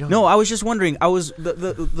God, John. No, I was just wondering. I was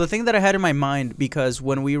the thing that I had in my mind because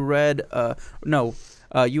when we read,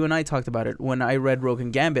 you and I talked about it. When I read Rogue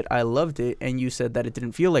and Gambit, I loved it, and you said that it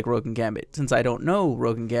didn't feel like Rogue and Gambit. Since I don't know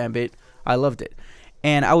Rogue and Gambit, I loved it,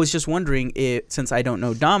 and I was just wondering if, since I don't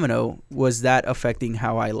know Domino, was that affecting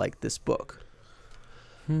how I liked this book?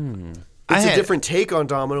 It's a different take on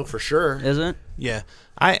Domino for sure. Isn't it? Yeah.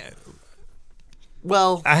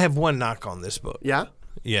 Well, I have one knock on this book. yeah.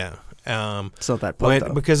 Yeah. It's not that book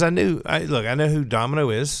though. Because I know who Domino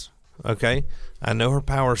is. Okay, I know her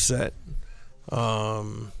power set,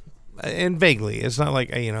 and vaguely. It's not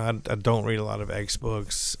like I don't read a lot of X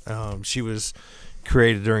books. She was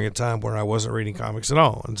created during a time where I wasn't reading comics at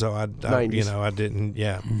all, and so I 90s. I didn't.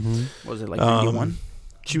 Yeah. Mm-hmm. Was it like 91?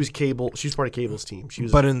 She was Cable. She was part of Cable's team. She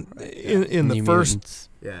was. But in the New first Mutants.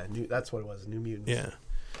 yeah, that's what it was. New Mutants. yeah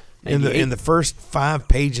in the first 5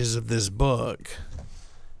 pages of this book.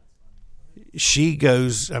 She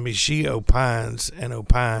goes. I mean, she opines and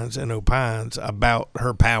opines and opines about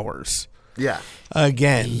her powers Yeah.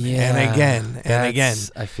 again and again and again.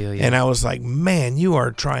 I feel you. And I was like, man, you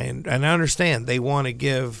are trying. And I understand they want to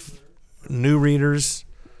give new readers,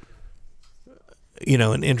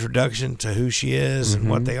 an introduction to who she is and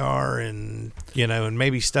what they are, and and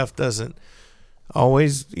maybe stuff doesn't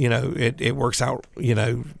always. It works out.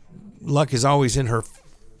 Luck is always in her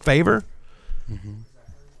favor.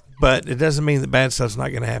 But it doesn't mean that bad stuff's not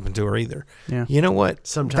going to happen to her either. Yeah. You know what?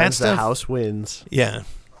 Sometimes That the stuff- house wins. Yeah.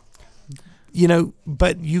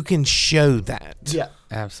 but you can show that. Yeah.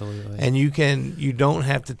 Absolutely. And you don't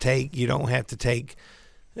have to take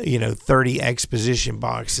 30 exposition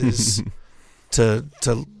boxes to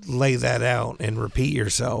lay that out and repeat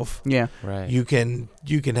yourself. Yeah. Right. You can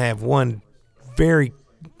have one very,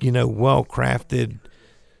 well crafted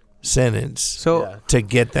sentence to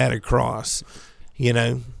get that across,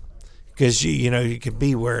 because you could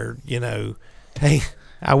be where, hey,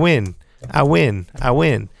 I win.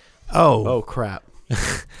 Oh crap.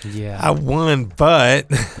 Yeah. I won, but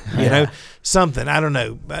something, I don't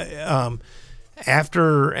know.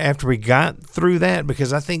 After we got through that,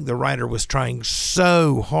 because I think the writer was trying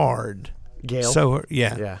so hard. Gail. So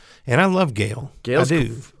yeah. And I love Gail. I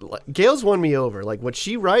do. Gail's won me over. Like what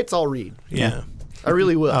she writes, I'll read. Yeah. I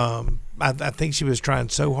really will. I think she was trying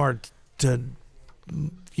so hard to,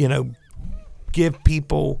 give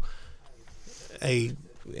people a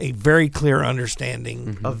very clear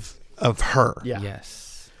understanding of her. Yeah. Yes.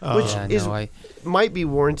 Which might be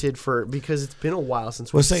warranted because it's been a while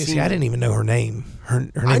since we've seen I didn't even know her name. Her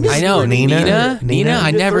name I know Nina. Nina. I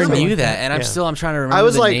never Thurman. knew that, and I'm trying to remember I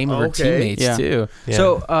was the like, name of her teammates too. Yeah.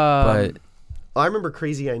 So, But I remember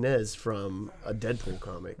Crazy Inez from a Deadpool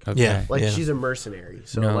comic. okay. Yeah. Like she's a mercenary,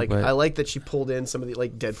 so I like that she pulled in some of the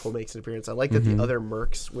Deadpool makes an appearance. I like that the other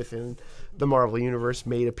mercs within the Marvel universe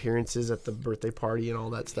made appearances at the birthday party and all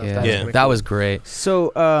that stuff. Yeah, that was great.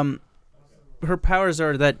 So, her powers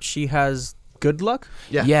are that she has good luck.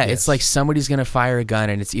 Yeah, it's like somebody's gonna fire a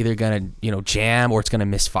gun and it's either gonna jam or it's gonna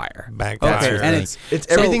misfire. Backfire. Okay, and it's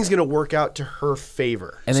everything's gonna work out to her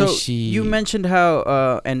favor. And so then you mentioned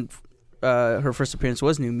how her first appearance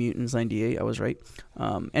was New Mutants '98. I was right.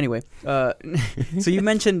 Anyway, so you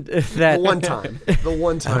mentioned that the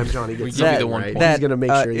one time Johnny gets give you the 1 point. He's gonna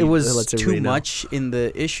make sure it was lets too everybody know. much in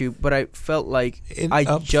the issue, but I felt like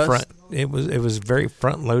front, it was very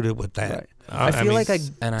front loaded with that. Right. I feel like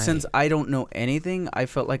since I don't know anything, I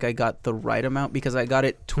felt like I got the right amount because I got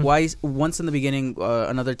it twice, once in the beginning,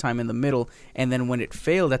 another time in the middle, and then when it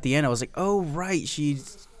failed at the end, I was like, oh right, she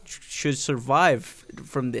should survive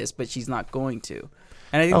from this, but she's not going to.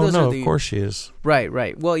 And I think those are of course she is.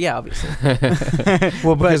 Right. Well, yeah, obviously.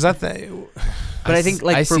 Well, because I think. But I think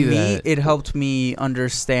for me, that. it helped me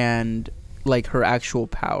understand her actual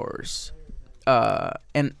powers,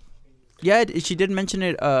 and. Yeah, she did mention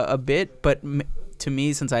it a bit, but to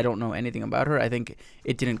me, since I don't know anything about her, I think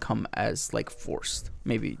it didn't come as forced.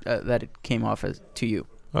 Maybe that it came off as to you.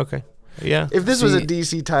 Okay. Yeah. If this was a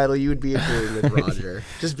DC title, you would be agreeing with Roger.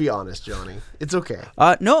 Just be honest, Johnny. It's okay.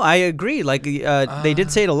 No, I agree. They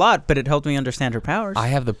did say it a lot, but it helped me understand her powers. I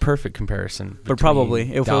have the perfect comparison. But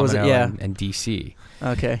probably if Domino it was and DC.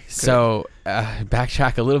 Okay. So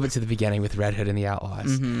backtrack a little bit to the beginning with Red Hood and the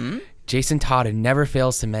Outlaws. Mm-hmm. Jason Todd never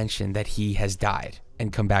fails to mention that he has died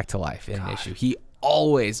and come back to life in an issue. He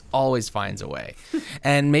always finds a way.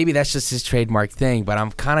 And maybe that's just his trademark thing, but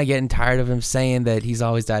I'm kind of getting tired of him saying that he's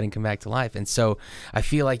always died and come back to life. And so I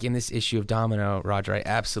feel like in this issue of Domino, Roger, I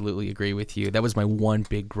absolutely agree with you. That was my one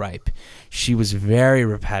big gripe. She was very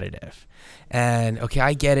repetitive. And, okay,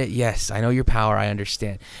 I get it. Yes, I know your power. I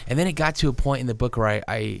understand. And then it got to a point in the book where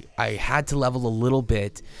I had to level a little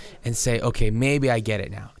bit and say, okay, maybe I get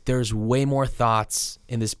it now. There's way more thoughts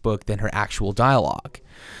in this book than her actual dialogue.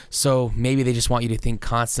 So maybe they just want you to think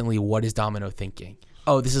constantly, what is Domino thinking?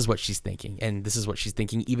 Oh, this is what she's thinking, and this is what she's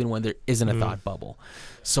thinking, even when there isn't a thought bubble.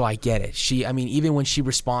 So I get it. Even when she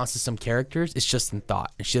responds to some characters, it's just in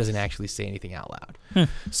thought, and she doesn't actually say anything out loud.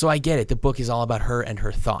 So I get it. The book is all about her and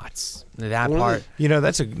her thoughts. That part,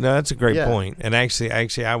 that's a great point. And actually,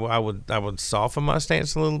 I would soften my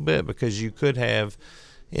stance a little bit because you could have,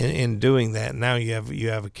 in doing that, now you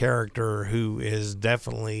have a character who is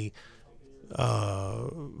definitely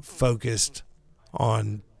focused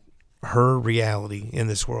on her reality in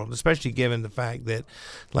this world, especially given the fact that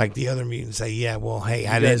the other mutants say, yeah, well, hey,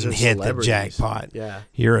 I didn't hit the jackpot. Yeah.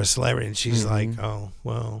 You're a celebrity. And she's like, oh,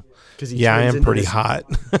 well, I am pretty hot.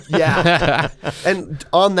 Yeah. And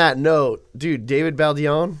on that note, dude, David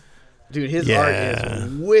Baldeón, his art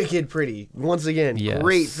is wicked pretty. Once again,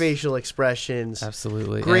 great facial expressions.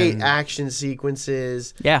 Absolutely. Great action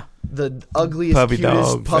sequences. Yeah. The ugliest, puppy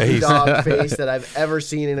cutest puppy face. dog face that I've ever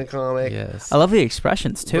seen in a comic. Yes. I love the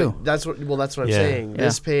expressions too. But that's what I'm saying.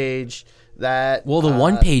 This page, that. Well, the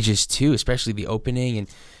one pages too, especially the opening and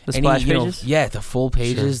the splash pages. The full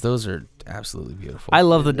pages. Those are absolutely beautiful. I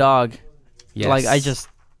love the dog. Yes. I just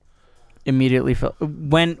immediately felt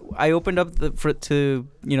when I opened up the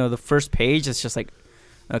first page. It's just like,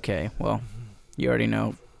 okay, well, you already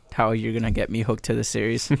know how you're gonna get me hooked to the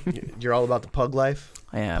series. You're all about the pug life.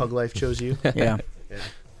 I am. Pug life chose you. Yeah.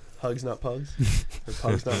 Hugs, not pugs. Or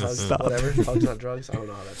pugs, not hugs. Whatever. Pugs, not drugs. I don't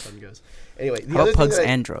know how that song goes. Anyway, How about pugs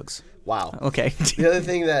and drugs? Wow. Okay. The other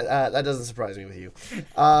thing that that doesn't surprise me with you.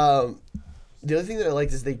 The other thing that I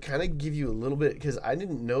liked is they kind of give you a little bit, because I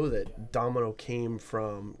didn't know that Domino came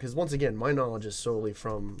from, because once again, my knowledge is solely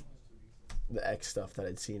from the X stuff that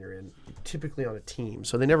I'd seen her in, typically on a team.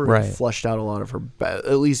 So they never really flushed out a lot of her,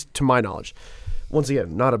 at least to my knowledge. Once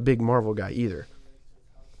again, not a big Marvel guy either.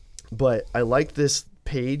 But I like this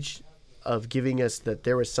page of giving us that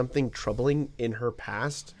there was something troubling in her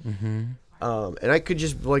past. Mm-hmm. And I could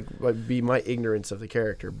just like be my ignorance of the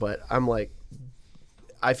character, but I'm like,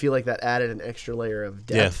 I feel like that added an extra layer of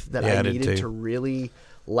depth that I needed to really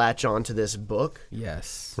latch onto this book.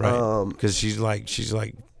 Yes. Right. Because she's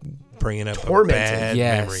like bringing up tormented. A bad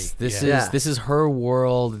memory. This is her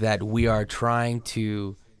world that we are trying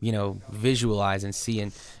to, visualize and see,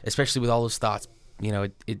 and especially with all those thoughts,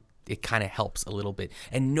 it kind of helps a little bit.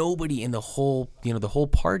 And nobody in the whole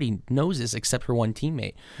party knows this except her one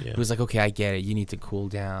teammate who's like, okay, I get it. You need to cool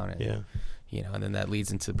down. And, and then that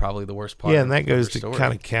leads into probably the worst part. Yeah, and that goes to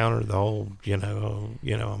kind of counter the whole,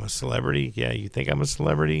 I'm a celebrity. Yeah, you think I'm a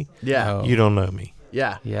celebrity? Yeah. You don't know me.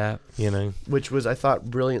 Yeah. Yeah. Which was, I thought,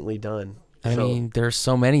 brilliantly done. I mean, there's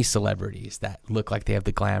so many celebrities that look like they have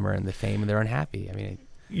the glamour and the fame, and they're unhappy. I mean,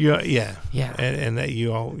 yeah, and that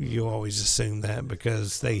you always assume that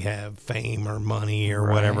because they have fame or money or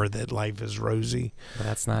whatever, that life is rosy. But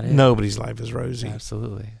that's not it. Nobody's life is rosy.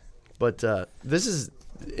 Absolutely. But this is,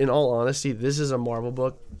 in all honesty, this is a Marvel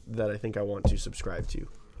book that I think I want to subscribe to.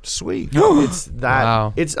 Sweet. It's that.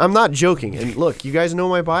 Wow. I'm not joking. And look, you guys know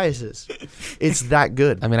my biases. It's that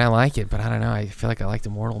good. I mean, I like it, but I don't know. I feel like I liked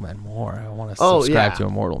Immortal Men more. I want to subscribe to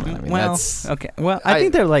Immortal Men. I mean, that's okay. Well, I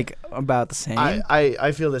think they're like about the same.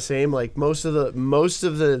 I feel the same. Like most of the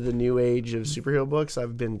new age of superhero books,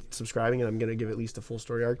 I've been subscribing, and I'm gonna give at least a full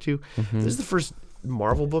story arc to. Mm-hmm. This is the first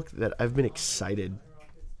Marvel book that I've been excited.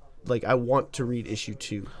 Like, I want to read issue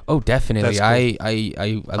 2. Oh, definitely. Cool.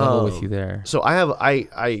 I level with you there. So I have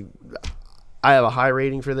a high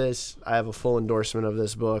rating for this. I have a full endorsement of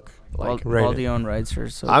this book. Like, Baldion writes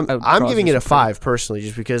her. So I'm giving it a 5 personally,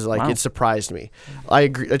 just because it surprised me. I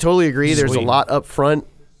agree. I totally agree. There's a lot up front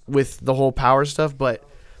with the whole power stuff, but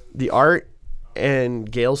the art and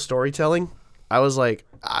Gail's storytelling, I was like,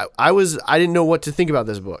 I didn't know what to think about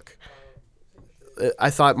this book.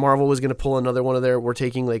 I thought Marvel was going to pull another one of we're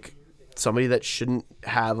taking like somebody that shouldn't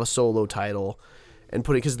have a solo title and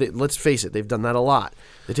put it, because let's face it, they've done that a lot.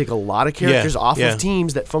 They take a lot of characters off of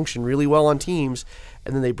teams that function really well on teams,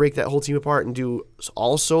 and then they break that whole team apart and do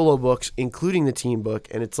all solo books, including the team book.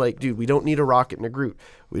 And it's like, dude, we don't need a Rocket and a Groot.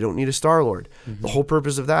 We don't need a Star-Lord. Mm-hmm. The whole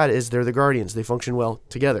purpose of that is they're the Guardians. They function well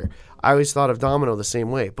together. I always thought of Domino the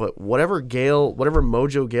same way, but whatever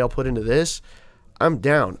mojo Gail put into this, I'm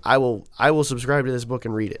down. I will subscribe to this book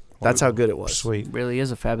and read it. That's how good it was. Sweet. It really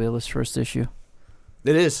is a fabulous first issue.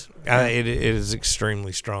 It is. It is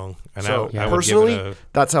extremely strong. And so I would personally, give it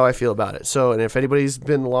that's how I feel about it. So, and if anybody's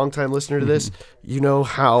been a long-time listener to this, you know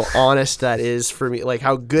how honest that is for me. Like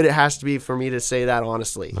how good it has to be for me to say that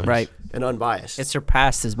honestly, right, and unbiased. It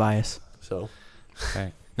surpassed his bias. So,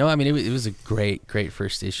 right. No, I mean it was a great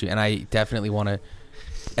first issue, and I definitely want to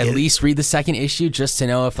at least read the second issue just to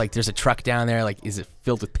know if like there's a truck down there. Like, is it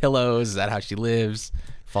filled with pillows? Is that how she lives?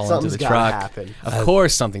 Fall into the truck. Happen. Of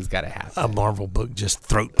course, something's got to happen. A Marvel book just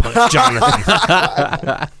throat punch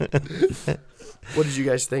Jonathan. What did you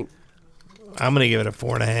guys think? I'm going to give it a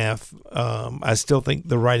 4.5. I still think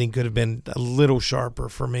the writing could have been a little sharper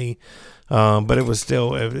for me, but it was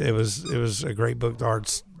still it was a great book. The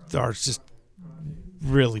art's just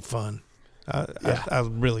really fun. I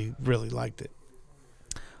really liked it.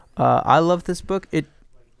 I love this book.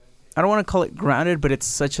 I don't want to call it grounded, but it's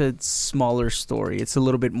such a smaller story. It's a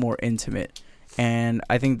little bit more intimate, and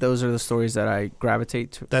I think those are the stories that I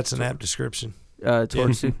gravitate to. That's an apt description.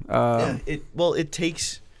 Towards you. It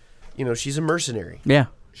takes, she's a mercenary. Yeah,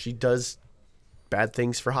 she does bad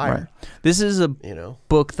things for hire. Right. This is a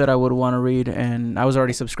book that I would want to read, and I was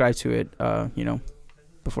already subscribed to it.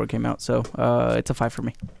 Before it came out, so it's a 5 for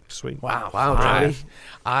me. Sweet. Wow, Johnny.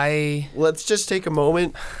 Let's just take a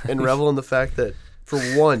moment and revel in the fact that for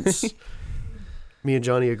once, me and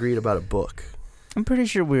Johnny agreed about a book. I'm pretty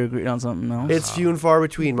sure we agreed on something else. It's few and far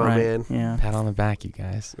between, my man. Yeah. Pat on the back, you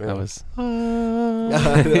guys. Yeah. That was.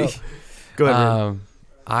 Go ahead. Man.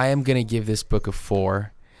 I am gonna give this book a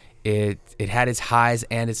 4. It had its highs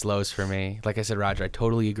and its lows for me. Like I said, Roger, I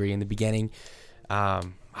totally agree. In the beginning, I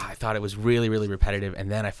I thought it was really, really repetitive.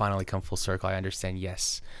 And then I finally come full circle. I understand,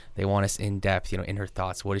 yes, they want us in depth, in her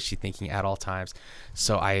thoughts. What is she thinking at all times?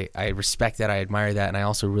 So I respect that. I admire that. And I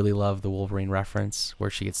also really love the Wolverine reference where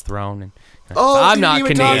she gets thrown. And I'm not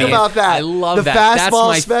even Canadian. Talk about that. I love the that. Fastball That's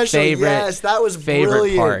my special. favorite. Yes, that was favorite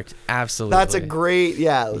brilliant. part. Absolutely. That's a great.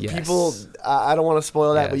 Yeah, Yes. people. I don't want to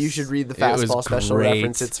spoil that, but you Yes. should read the It was Fastball special great.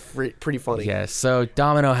 reference. It's pretty funny. Yes. So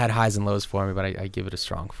Domino had highs and lows for me, but I give it a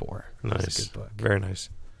strong 4. Nice. It's a good book. Very nice.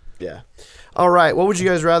 Yeah. All right. What would you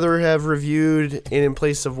guys rather have reviewed in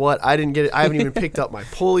place of what? I didn't get it. I haven't even picked up my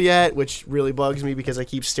pull yet, which really bugs me because I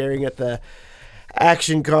keep staring at the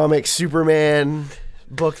Action Comics Superman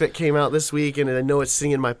book that came out this week, and I know it's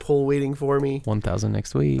sitting in my pull waiting for me. 1,000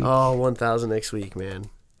 next week. Oh, 1,000 next week, man.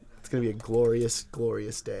 It's going to be a glorious,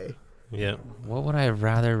 glorious day. Yeah. What would I have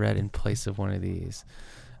rather read in place of one of these?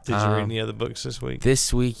 Did you read any other books this week?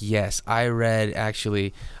 This week, yes. I read,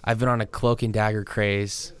 actually, I've been on a Cloak and Dagger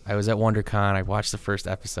craze. I was at WonderCon. I watched the first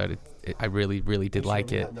episode. I really, really did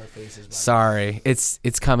like it. Sorry. It's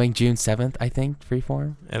coming June 7th, I think,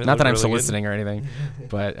 Freeform. Not that I'm soliciting or anything.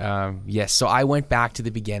 But, yes. So I went back to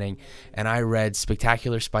the beginning, and I read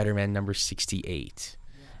Spectacular Spider-Man number 68.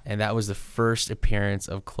 And that was the first appearance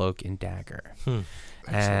of Cloak and Dagger.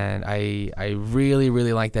 And I really,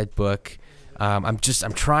 really like that book. I'm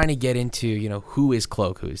trying to get into, who is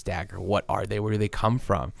Cloak, who is Dagger, what are they, where do they come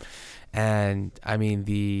from? And I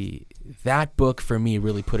mean, that book for me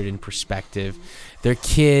really put it in perspective. They're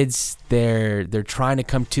kids, they're trying to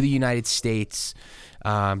come to the United States.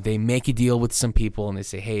 They make a deal with some people and they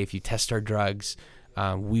say, hey, if you test our drugs,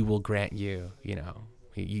 we will grant you,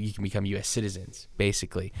 you can become U.S. citizens,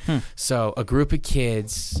 basically. So a group of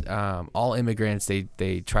kids, all immigrants,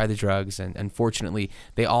 they try the drugs, and unfortunately,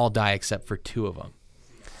 they all die except for 2 of them.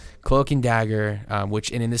 Cloak and Dagger,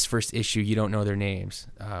 which in this first issue, you don't know their names,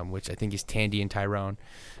 which I think is Tandy and Tyrone.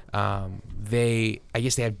 I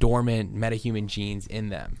guess they have dormant metahuman genes in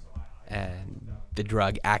them, and the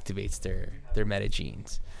drug activates their meta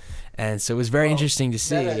genes. And so it was very interesting to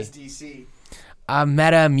see. Meta is DC.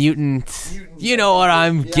 Meta mutant. You know what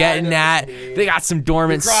I'm getting at. They got some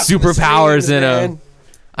dormant superpowers in them.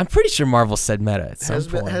 I'm pretty sure Marvel said meta at some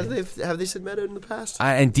point. Have they said meta in the past?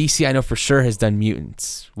 And DC, I know for sure, has done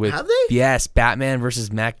mutants. Have they? Yes, Batman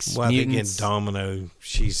versus mechs. Well, mutants. I think in Domino,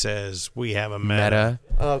 she says, we have a meta.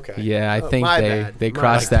 Okay. Yeah, I think they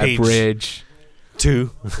crossed Like that page bridge.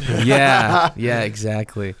 2. Yeah,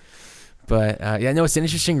 exactly. But it's an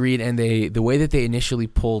interesting read, and the way that they initially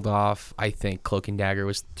pulled off, I think, Cloak and Dagger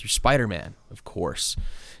was through Spider-Man, of course.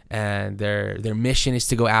 And their mission is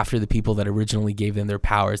to go after the people that originally gave them their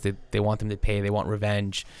powers. They want them to pay. They want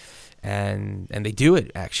revenge, and they do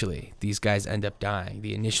it. Actually, these guys end up dying.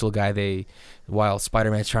 The initial guy, while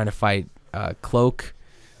Spider-Man's trying to fight Cloak,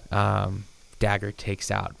 Dagger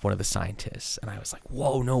takes out one of the scientists, and I was like,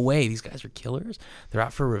 whoa, no way! These guys are killers. They're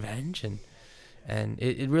out for revenge, and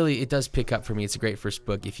it really does pick up for me. It's a great first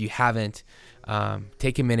book. If you haven't,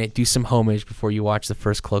 take a minute, do some homage before you watch the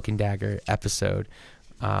first Cloak and Dagger episode.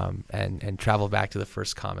 And travel back to the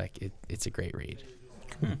first comic. It's a great read.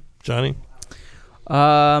 Johnny?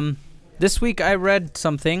 This week I read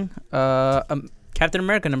something, Captain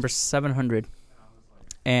America number 700.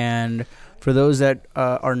 And for those that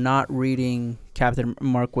are not reading Captain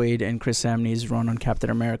Mark Waid and Chris Samney's run on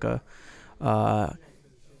Captain America,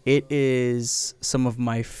 it is some of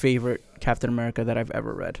my favorite Captain America that I've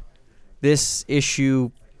ever read. This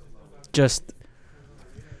issue just...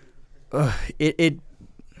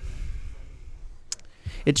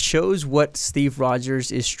 It shows what Steve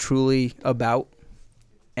Rogers is truly about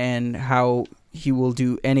and how he will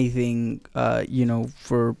do anything,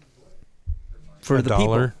 for a the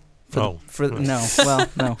dollar? people. For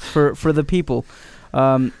the people.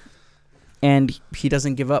 And he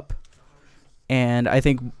doesn't give up. And I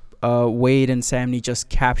think Waid and Samney just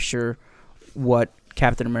capture what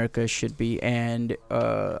Captain America should be. And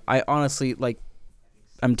I honestly,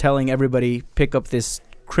 I'm telling everybody, pick up this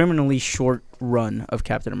criminally short run of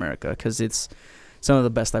Captain America because it's some of the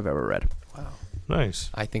best I've ever read. Wow. Nice.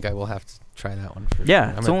 I think I will have to try that one for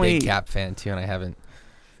Yeah, sure. it's I'm a only- big Cap fan too, and I haven't.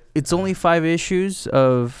 It's only 5 issues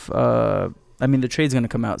of... the trade's going to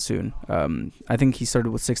come out soon. I think he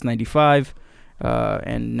started with $6.95,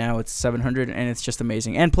 and now it's $700, and it's just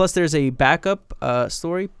amazing. And plus there's a backup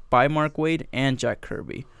story by Mark Waid and Jack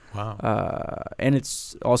Kirby. Wow. And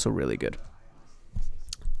it's also really good.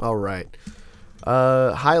 All right.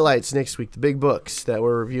 Highlights next week. The big books that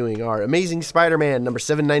we're reviewing are Amazing Spider-Man number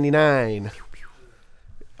 799.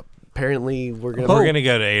 Apparently, we're gonna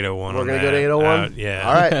go to 801. We're gonna go to 801. Yeah.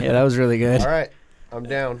 All right. Yeah, that was really good. All right. I'm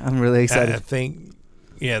down. I'm really excited. I think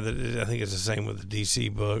Yeah, I think it's the same with the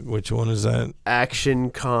DC book. Which one is that?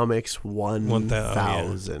 Action Comics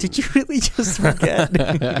 1000. Did you really just forget?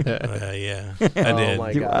 Yeah, I did. Oh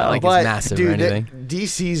my Not god! like it's But, massive or dude, anything.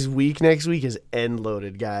 DC's week next week is end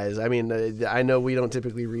loaded, guys. I mean, I know we don't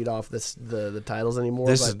typically read off the titles anymore.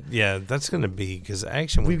 This but is that's going to be because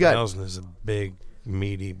Action We've got- 1000 is a big,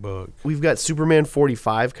 meaty book. we've got Superman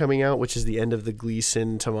 45 coming out, which is the end of the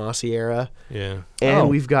Gleason Tomasi era, Yeah. and Oh.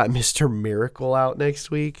 we've got Mr. Miracle out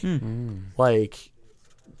next week. Like,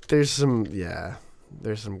 there's some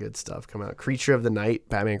good stuff coming out. Creature of the Night,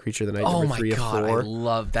 Batman Creature of the Night, Oh number my 3 god, of I 4.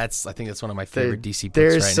 love that's. I think that's one of my favorite DC books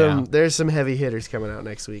There's right some now. there's some heavy hitters coming out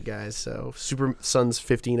next week, guys. So Super Sons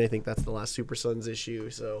 15, I think that's the last Super Sons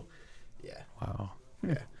issue. So yeah. Wow.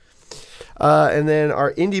 And then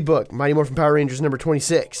our indie book, Mighty Morphin Power Rangers number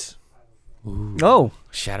 26. Ooh. Oh,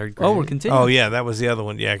 Shattered. we're Grid. continuing. Oh yeah, that was the other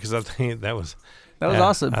one. Yeah, because I think that was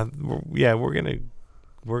awesome.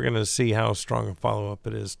 We're gonna see how strong a follow up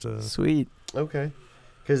it is to. Sweet. Okay.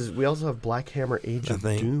 Because we also have Black Hammer Age I of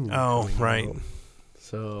think. Doom. Oh coming right. out.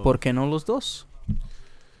 So ¿Por qué no los dos?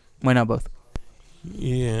 Why not both?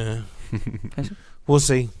 Yeah. We'll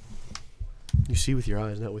see. you see with your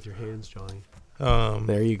eyes, not with your hands, Johnny. Um,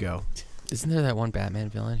 There you go. Isn't there that one Batman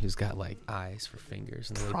villain who's got like eyes for fingers,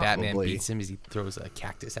 and the way Batman Probably. beats him is he throws a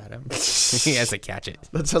cactus at him. He has to catch it.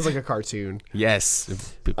 That sounds like a cartoon. Yes.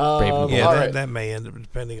 Yeah, yeah, All that, right. that may end up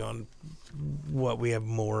depending on what we have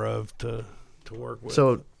more of to work with.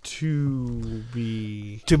 So to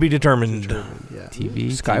be to be determined. yeah.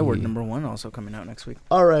 TV. Skyward TV. number 1 also coming out next week.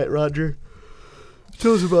 All right, Roger.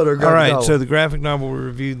 Tell us about our All graphic right, novel. so the graphic novel we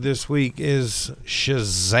reviewed this week is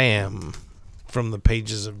Shazam from the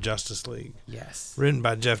pages of Justice League. Yes. Written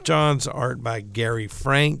by Geoff Johns, art by Gary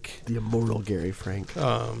Frank. the immortal Gary Frank.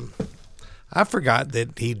 I forgot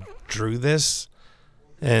that he drew this,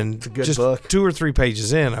 and a good just book. 2 or 3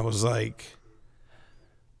 pages in, I was like,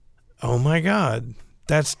 "Oh my God,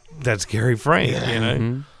 that's Gary Frank," you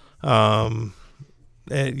know. Mhm.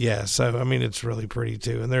 Yeah, so I mean, it's really pretty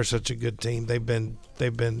too, and they're such a good team. They've been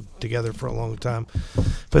together for a long time.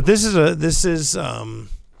 But this is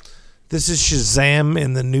Shazam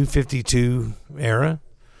in the New 52 era.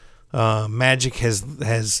 Magic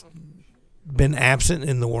has been absent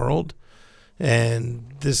in the world,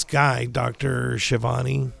 and this guy, Dr.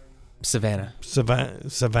 Savannah.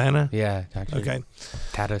 Savannah. Yeah. Dr. Okay.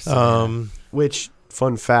 Tata Savannah. Which,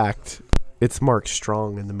 fun fact, it's Mark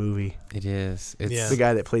Strong in the movie. It is. It's Yeah. The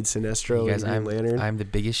guy that played Sinestro You guys, in Green Lantern. I'm the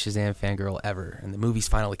biggest Shazam fangirl ever, and the movie's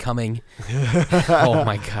finally coming. Oh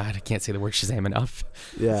my god, I can't say the word Shazam enough.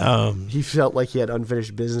 Yeah. He felt like he had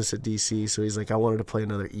unfinished business at DC, so he's like, I wanted to play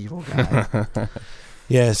another evil guy.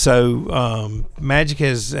 Yeah, so Magic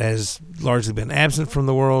has largely been absent from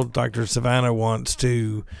the world. Dr. Savannah wants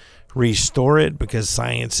to restore it because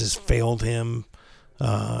science has failed him,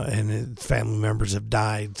 and his family members have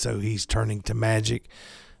died, so he's turning to magic.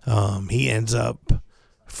 He ends up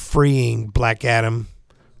freeing Black Adam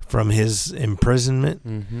from his imprisonment.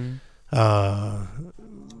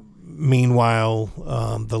 Meanwhile,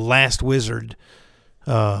 the last wizard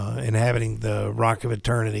inhabiting the Rock of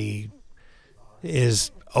Eternity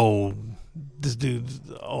is old. This dude's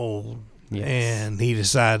old. Yes. And he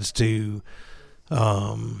decides to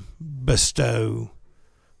bestow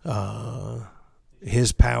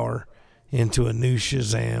his power into a new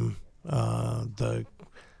Shazam,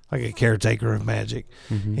 like a caretaker of magic.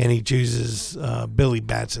 And he chooses Billy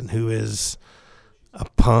Batson, who is a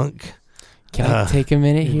punk. Can I take a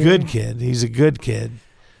minute here? Good kid. He's a good kid,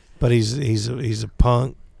 but he's a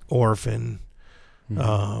punk orphan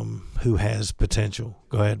who has potential.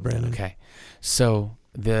 Go ahead, Branden. Okay, so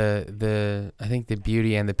the I think the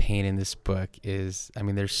beauty and the pain in this book is, I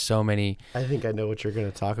mean, there's so many. I think I know what you're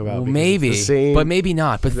going to talk about. Well, because maybe, it's the same, but maybe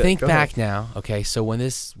not. But think Go back ahead. now. Okay, so when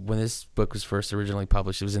this book was first originally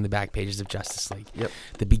published, it was in the back pages of Justice League. Yep.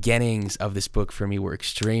 The beginnings of this book for me were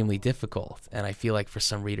extremely difficult, and I feel like for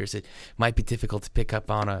some readers it might be difficult to pick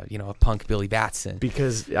up on a punk Billy Batson.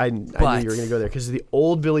 Because I knew But- you were going to go there. Because the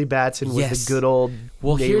old Billy Batson was Yes. the good old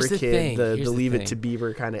Well, neighbor here's the kid, thing. the Here's the Leave It thing. to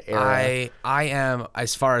Beaver kind of era. I am,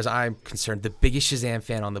 as far as I'm concerned, the biggest Shazam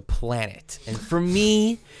fan on the planet. And for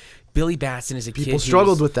me, Billy Batson is a kid People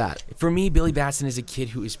struggled who's- with that. For me, Billy Batson is a kid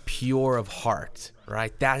who is pure of heart,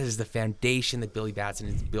 right? That is the foundation that Billy Batson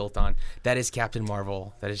is built on. That is Captain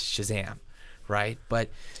Marvel. That is Shazam, right? But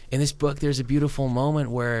in this book, there's a beautiful moment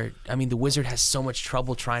where, I mean, the wizard has so much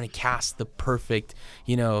trouble trying to cast the perfect,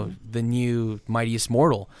 the new mightiest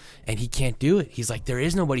mortal, and he can't do it. He's like, there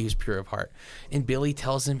is nobody who's pure of heart. And Billy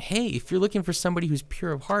tells him, hey, if you're looking for somebody who's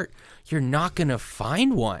pure of heart, you're not going to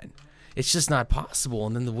find one. It's just not possible.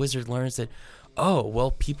 And then the wizard learns that, oh,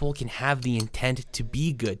 well, people can have the intent to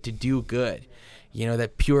be good, to do good. You know,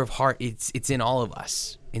 that pure of heart, it's in all of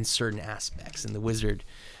us in certain aspects. And the wizard,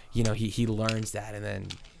 you know, he learns that, and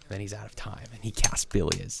then he's out of time, and he casts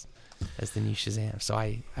Billy as the new Shazam. So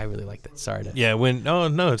I really like that. Sorry to... Yeah,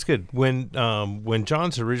 no, it's good. When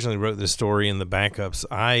Johns originally wrote this story in the backups,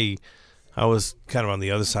 I was kind of on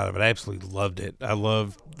the other side of it. I absolutely loved it. I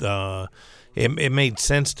loved it made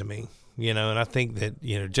sense to me, you know, and I think that,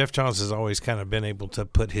 you know, Geoff Johns has always kind of been able to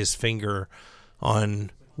put his finger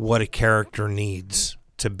on what a character needs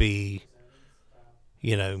to be,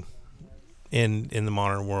 you know, in the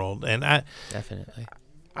modern world. And I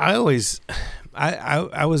was a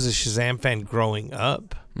Shazam fan growing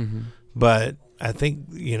up, but I think,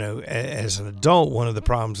 you know, as an adult, one of the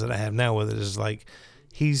problems that I have now with it is like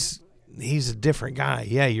he's a different guy.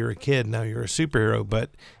 Yeah, you're a kid, now you're a superhero, but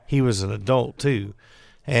he was an adult too.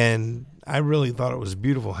 And I really thought it was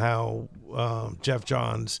beautiful how Geoff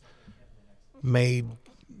Johns made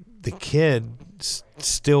the kid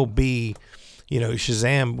still be, you know,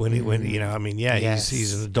 Shazam when you know, I mean, yeah, yes,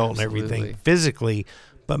 he's an adult and everything physically,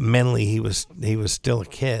 but mentally he was still a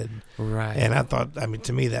kid. Right. And I thought, I mean,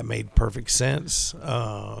 to me that made perfect sense.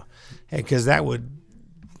 Because that would...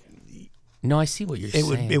 No, I see what you're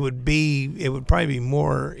saying. It would probably be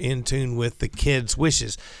more in tune with the kid's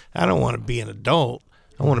wishes. I don't want to be an adult.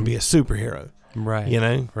 I want to be a superhero. Right. You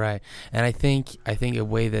know? Right. And I think a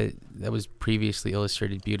way that was previously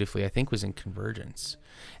illustrated beautifully, I think, was in Convergence.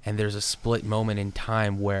 And there's a split moment in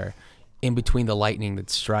time where in between the lightning that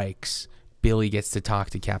strikes, Billy gets to talk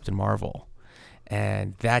to Captain Marvel.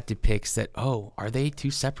 And that depicts that, oh, are they two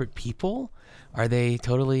separate people? Are they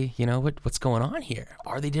totally, you know, what's going on here?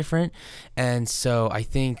 Are they different? And so I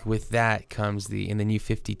think with that comes in the New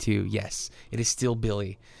 52, yes, it is still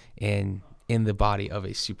Billy in the body of a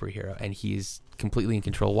superhero, and he's completely in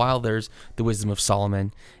control. While there's the wisdom of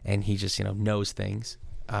Solomon, and he just, you know, knows things,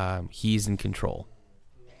 he's in control.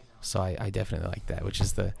 So I definitely like that, which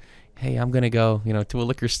is hey, I'm going to go, you know, to a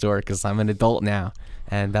liquor store because I'm an adult now,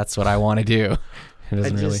 and that's what I want to do.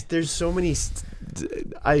 There's so many.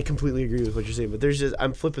 I completely agree with what you're saying, but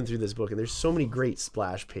I'm flipping through this book, and there's so many great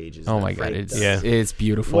splash pages. Oh my God, it's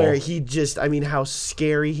beautiful. Where how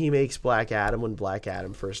scary he makes Black Adam when Black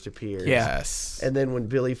Adam first appears. Yes. And then when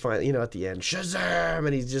Billy finally, you know, at the end, Shazam,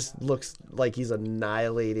 and he just looks like he's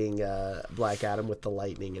annihilating Black Adam with the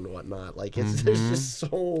lightning and whatnot. Like there's just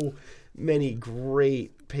so many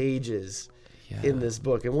great pages in this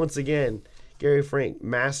book, and once again, Gary Frank,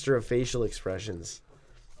 master of facial expressions.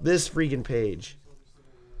 This freaking page.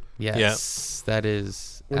 Yes, that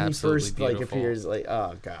is when absolutely he first beautiful. appears, like,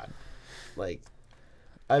 oh God, like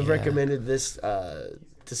I've recommended this to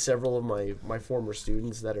several of my former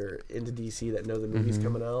students that are into DC that know the movie's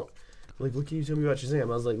coming out. Like, what can you tell me about Shazam? I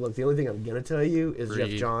was like, look, the only thing I'm gonna tell you is Geoff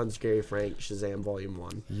Johns, Gary Frank, Shazam Volume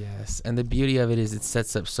 1. Yes, and the beauty of it is it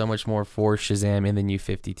sets up so much more for Shazam in the New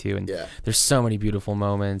 52, and there's so many beautiful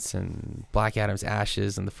moments, and Black Adam's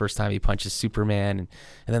ashes, and the first time he punches Superman,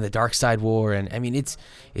 and then the Dark Side War, and I mean it's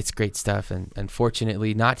great stuff, and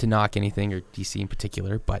unfortunately, not to knock anything or DC in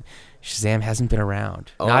particular, but Shazam hasn't been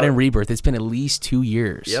around. Not in Rebirth. It's been at least 2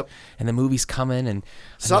 years. Yep. And the movie's coming, and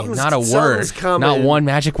not a word, not one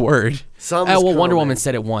magic word. Wonder coming. Woman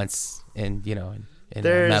said it once, and you know, in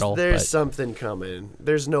metal. There's something coming.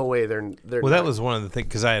 There's no way they're. Well, that was one of the things,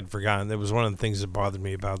 because I had forgotten. That was one of the things that bothered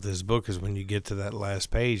me about this book is when you get to that last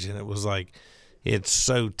page, and it was like, it's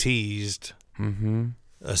so teased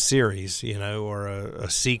a series, you know, or a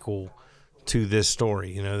sequel to this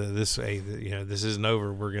story, you know, this isn't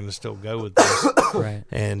over. We're going to still go with this, right?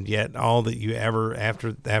 And yet, all that you ever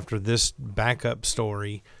after this backup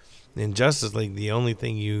story in Justice League, the only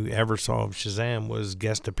thing you ever saw of Shazam was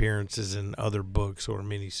guest appearances in other books or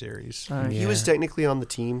miniseries. He was technically on the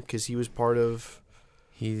team because he was part of.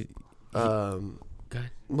 He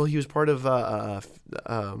was part of.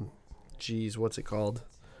 What's it called?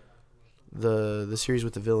 The series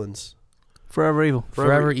with the villains. Forever Evil.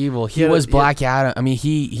 Forever Evil. He was Black Adam. I mean,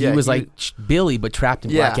 he was like Billy, but trapped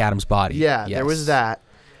in Black Adam's body. Yeah, there was that.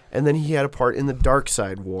 And then he had a part in the Dark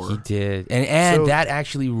Side War. He did. And that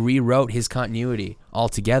actually rewrote his continuity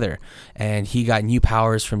altogether. And he got new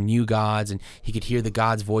powers from new gods, and he could hear the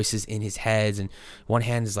gods' voices in his heads. And one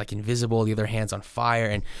hand is like invisible, the other hand's on fire.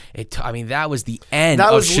 And that was the end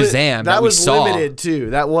of Shazam that we saw. That was limited, too.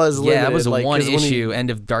 That was limited. Yeah, that was a one-issue end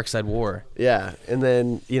of Dark Side War. Yeah. And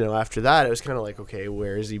then, you know, after that, it was kind of like, okay,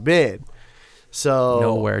 where has he been? So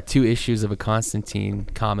nowhere. 2 issues of a Constantine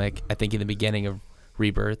comic, I think, in the beginning of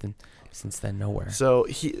Rebirth, and since then nowhere. So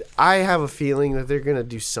I have a feeling that they're gonna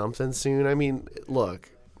do something soon. I mean, look,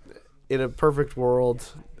 in a perfect world,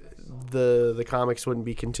 the comics wouldn't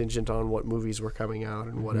be contingent on what movies were coming out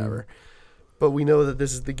and whatever. But we know that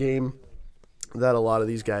this is the game that a lot of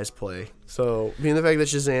these guys play. So, being the fact that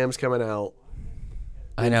Shazam's coming out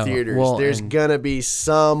in theaters, there's gonna be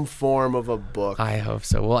some form of a book. I hope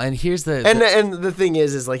so. Well, and here's and the thing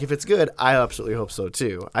is like if it's good, I absolutely hope so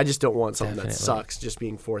too. I just don't want something that sucks just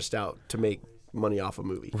being forced out to make money off a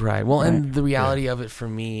movie. Right. Well, and the reality of it for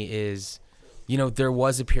me is, there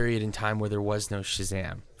was a period in time where there was no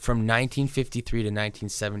Shazam. From 1953 to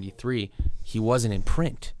 1973, he wasn't in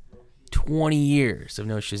print. 20 years of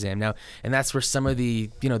no Shazam now, and that's where some of the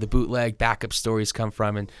the bootleg backup stories come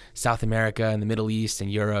from in South America and the Middle East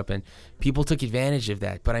and Europe, and people took advantage of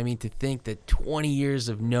that. But I mean, to think that 20 years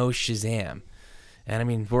of no Shazam, and I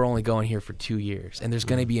mean, we're only going here for 2 years, and there's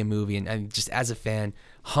going to be a movie, and just as a fan,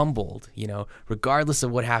 humbled, regardless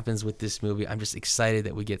of what happens with this movie, I'm just excited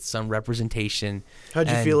that we get some representation. How'd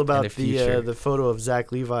you feel about the photo of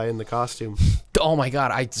Zach Levi in the costume? Oh my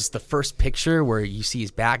God! The first picture where you see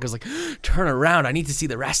his back, I was like, turn around! I need to see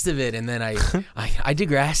the rest of it. And then I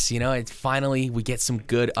digress. It's finally we get some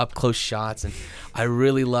good up close shots, and I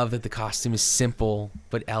really love that the costume is simple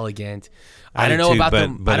but elegant. I don't know about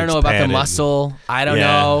the muscle. I don't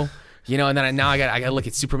know. And then I gotta look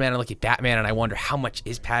at Superman and look at Batman, and I wonder how much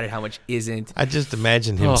is padded, how much isn't. I just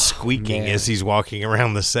imagine him squeaking as he's walking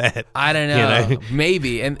around the set. I don't know,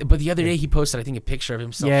 maybe. But the other day he posted, I think, a picture of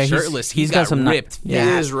himself shirtless. He's got some ripped. He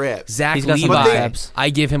is ripped. Zach Levi, I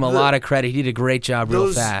give him a lot of credit. He did a great job,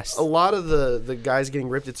 real fast. A lot of the guys getting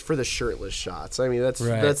ripped, it's for the shirtless shots. I mean,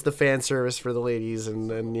 that's the fan service for the ladies, and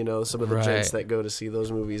some of the gents that go to see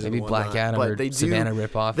those movies. Maybe and whatnot. Black Adam or Savannah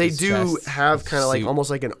ripoff. They do have kind of like almost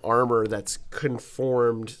like an armor that's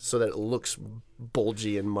conformed so that it looks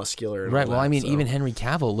bulgy and muscular. And right. Well, I mean, even Henry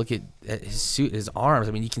Cavill, look at his suit, his arms.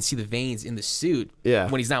 I mean, you can see the veins in the suit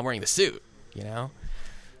when he's not wearing the suit,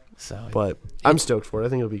 So, but I'm stoked for it. I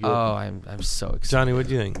think it'll be good. Oh, I'm so excited. Johnny, what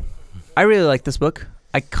do you think? I really like this book.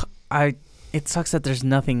 It sucks that there's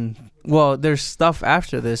nothing. Well, there's stuff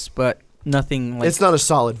after this, but nothing like. It's not a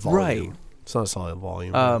solid volume. Right. It's not a solid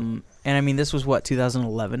volume. And I mean, this was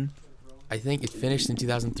 2011. I think it finished in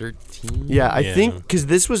 2013. Yeah, I think because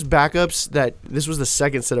this was backups this was the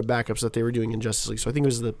second set of backups that they were doing in Justice League. So I think it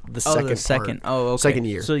was the second. Okay. Second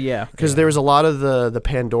year. So yeah, because there was a lot of the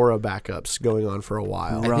Pandora backups going on for a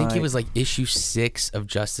while. I think it was like issue 6 of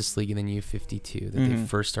Justice League in the New 52 that they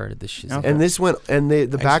first started this Shazam. Okay. And this went, and the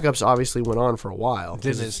backups obviously went on for a while.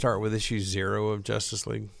 Didn't it start with issue 0 of Justice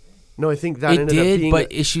League? No, I think that ended up being...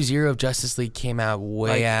 but issue 0 of Justice League came out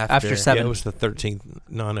way after. After 7. Yeah, it was the 13th.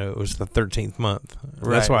 No, it was the 13th month.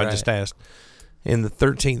 That's why I just asked. In the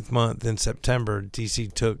 13th month in September,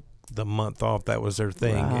 DC took the month off. That was their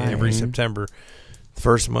thing. Every September. The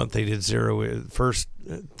first month they did 0. In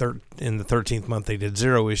the 13th month they did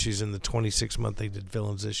 0 issues. In the 26th month they did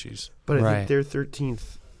villains issues. But I think their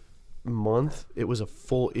 13th month, it was a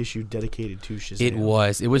full issue dedicated to Shazam. It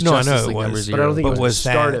was Justice League number 0. But I don't think it was the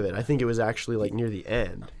start of it. I think it was actually like near the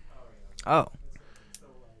end. Oh.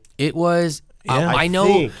 It was... Yeah. I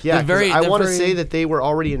know. I want to say that they were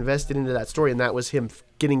already invested into that story, and that was him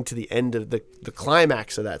getting to the end of the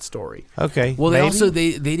climax of that story. Okay. Well,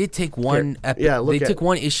 they did take one. They took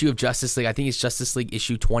one issue of Justice League. I think it's Justice League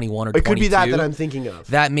issue 21 or 22. It could be that I'm thinking of.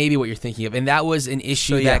 That may be what you're thinking of, and that was an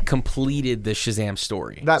issue that completed the Shazam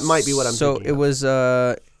story. That might be what I'm thinking.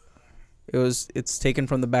 So it's taken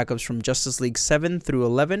from the backups from Justice League 7 through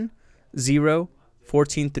 11, 0,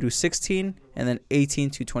 14 through 16, and then 18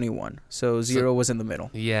 to 21. So 0 was in the middle.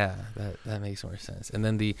 Yeah, that makes more sense. And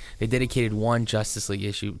then they dedicated one Justice League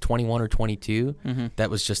issue, 21 or 22, that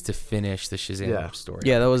was just to finish the Shazam story.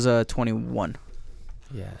 Yeah, that was 21.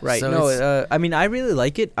 Yeah. Right. So I mean, I really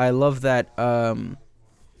like it. I love that,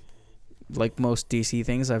 like most DC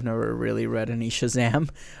things, I've never really read any Shazam.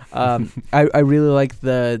 I really like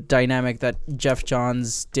the dynamic that Geoff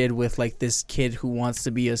Johns did with like this kid who wants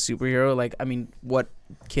to be a superhero. Like, I mean, what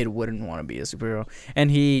kid wouldn't want to be a superhero? And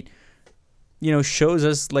he, shows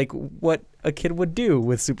us like what a kid would do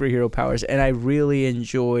with superhero powers. And I really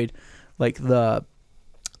enjoyed like the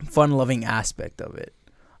fun-loving aspect of it.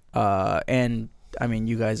 And I mean,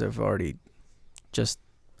 you guys have already just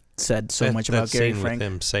said so much about Gary Frank. With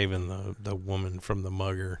him saving the woman from the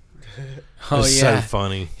mugger. So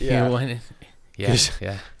funny. Yeah.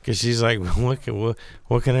 Because she's like, what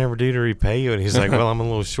can I ever do to repay you? And he's like, well, I'm a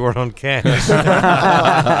little short on cash.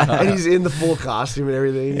 And he's in the full costume and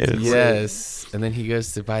everything. Yes. And then he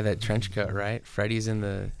goes to buy that trench coat, right? Freddy's in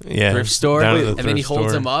the thrift store. And then he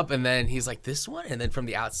holds him up, and then he's like, this one? And then from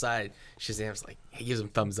the outside, Shazam's like, he gives him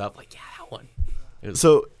thumbs up, like, yeah, that one.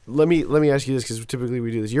 So let me ask you this, because typically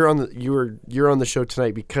we do this. You're on the show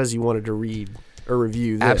tonight because you wanted to read or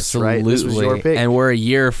review this, Absolutely. right? This was your pick, and we're a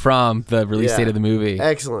year from the release date of the movie.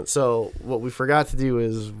 Excellent. So what we forgot to do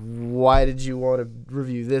is, why did you want to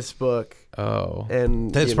review this book? Oh,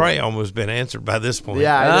 And That's probably almost been answered by this point.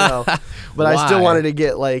 Yeah, I know. But I still Why? wanted to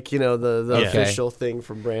get the Okay. official thing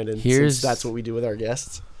from Branden, since that's what we do with our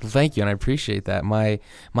guests. Thank you, and I appreciate that. My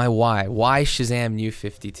why Shazam New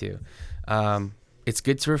 52. It's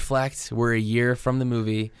good to reflect. We're a year from the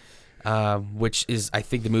movie, which is, I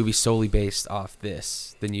think, the movie solely based off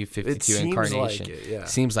this, the New 52 incarnation. Like it, yeah.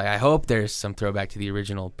 Seems like. I hope there's some throwback to the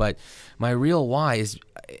original, but my real why is,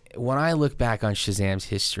 when I look back on Shazam's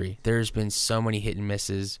history, there's been so many hit and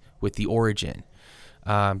misses with the origin.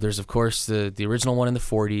 There's, of course, the original one in the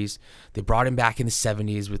 40s. They brought him back in the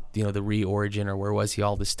 70s with the re-origin, or where was he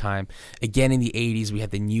all this time? Again, in the 80s, we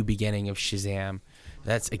had the new beginning of Shazam.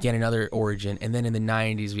 That's, again, another origin. And then in the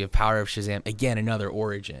 90s, we have Power of Shazam, again, another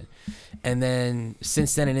origin. And then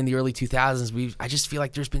since then, and in the early 2000s, I just feel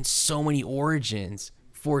like there's been so many origins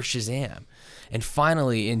for Shazam. And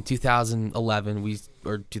finally, in 2011,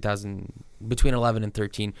 between 11 and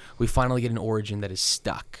 13, we finally get an origin that is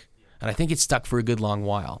stuck. And I think it's stuck for a good long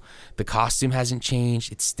while. The costume hasn't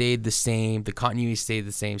changed. It stayed the same. The continuity stayed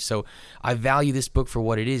the same. So I value this book for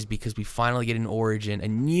what it is, because we finally get an origin, a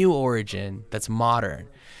new origin that's modern,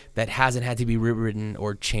 that hasn't had to be rewritten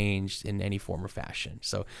or changed in any form or fashion.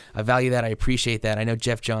 So I value that. I appreciate that. I know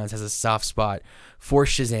Geoff Johns has a soft spot for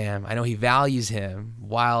Shazam. I know he values him,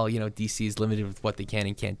 while DC is limited with what they can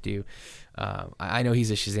and can't do. I know he's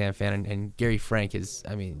a Shazam fan, and Gary Frank is,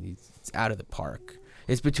 it's out of the park.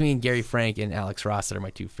 It's between Gary Frank and Alex Ross that are my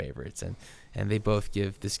two favorites, and they both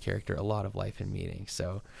give this character a lot of life and meaning.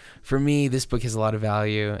 So for me, this book has a lot of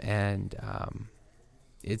value, and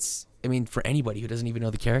it's, for anybody who doesn't even know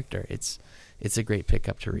the character, it's a great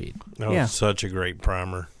pickup to read. It's such a great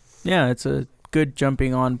primer. Yeah, it's a good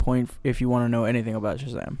jumping on point if you want to know anything about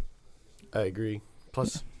Shazam. I agree.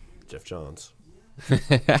 Plus, Geoff Johns.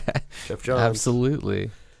 Geoff Johns.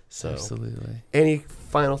 Absolutely. So, absolutely. Any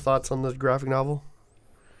final thoughts on the graphic novel?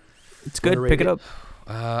 It's good. Pick it up.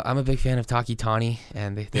 I'm a big fan of Taki Tani,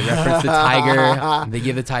 and they reference the tiger. They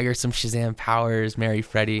give the tiger some Shazam powers. Mary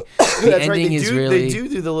Freddy. The ending is really. They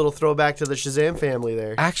do the little throwback to the Shazam family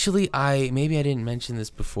there. Actually, maybe I didn't mention this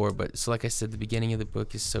before, but so like I said, the beginning of the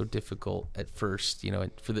book is so difficult at first,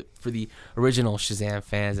 for the original Shazam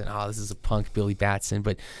fans, and this is a punk Billy Batson.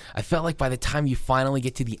 But I felt like by the time you finally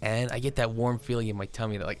get to the end, I get that warm feeling in my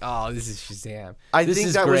tummy that this is Shazam. I think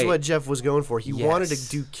that was what Geoff was going for. He wanted to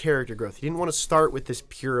do character growth. He didn't want to start with this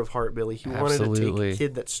pure of heart Billy. He wanted to take a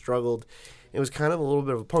kid that struggled. It was kind of a little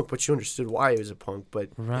bit of a punk, but you understood why he was a punk, but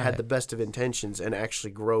had the best of intentions, and actually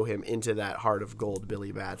grow him into that heart of gold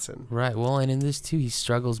Billy Batson. Right. Well, and in this too, he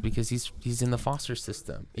struggles because he's in the foster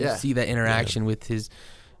system. You see that interaction with his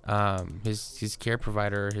care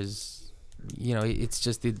provider, it's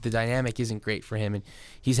just the dynamic isn't great for him, and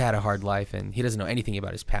he's had a hard life, and he doesn't know anything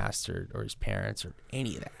about his past or his parents or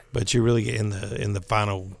any of that. But you really get in the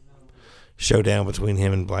final showdown between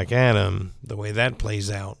him and Black Adam, the way that plays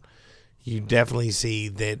out, you definitely see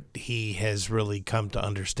that he has really come to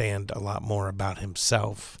understand a lot more about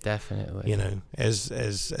himself. Definitely.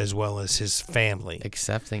 As well as his family.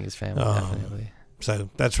 Accepting his family, definitely. So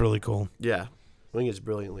that's really cool. Yeah. I think it's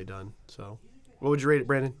brilliantly done. So what would you rate it,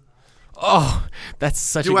 Branden? Oh, that's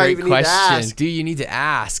such a great question. Do you need to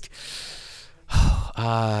ask?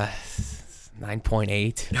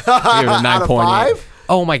 9.8. Out of 5?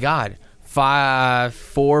 Oh my God.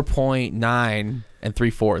 4.9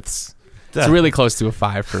 3/4. It's really close to a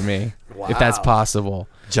 5 for me, if that's possible.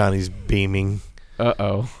 Johnny's beaming.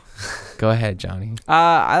 Uh-oh. Go ahead, Johnny.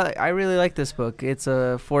 I really like this book. It's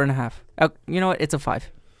a 4.5. You know what? It's a 5.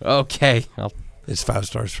 Okay. It's 5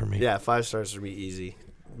 stars for me. Yeah, 5 stars for me, easy.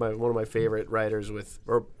 One of my favorite writers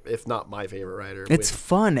or if not my favorite writer. It's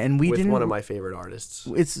fun, and we didn't. One of my favorite artists.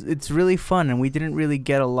 It's really fun, and we didn't really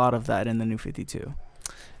get a lot of that in the New 52.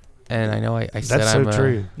 And I know I said that's I'm so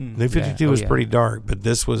true. New 52 was pretty dark, but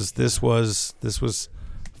this was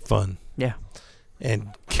fun. Yeah.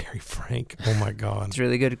 And Gary Frank, oh my God, it's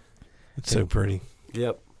really good. It's so pretty.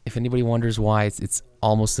 Yep. If anybody wonders why it's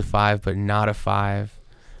almost a 5 but not a 5,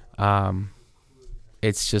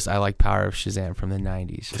 it's just I like Power of Shazam from the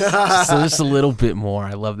 90s. Just a little bit more.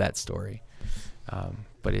 I love that story.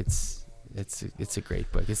 But it's a great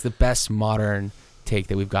book. It's the best modern take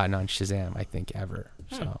that we've gotten on Shazam, I think, ever.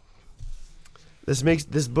 So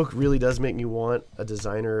this book really does make me want a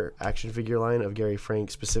designer action figure line of Gary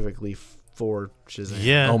Frank specifically for Shazam.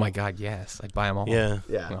 Yeah. Oh my God, yes. I'd buy them all. Yeah.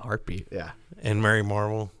 In a Yeah. heartbeat. Yeah. And Mary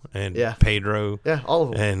Marvel and Yeah. Pedro Yeah. All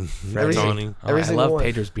of them. and Everything. Donnie. Oh, Every I single love one.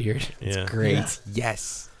 Pedro's beard. It's Yeah. great. Yeah.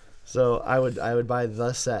 Yes. So I would buy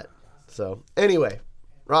the set. So anyway,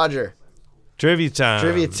 Roger, Trivia time.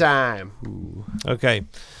 trivia time. Okay.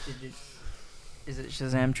 Is it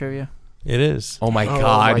Shazam trivia? It is. Oh my Oh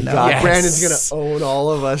God. my God. Yes. Brandon's gonna own all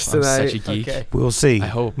of us I'm tonight. such a geek. Okay. We'll see. I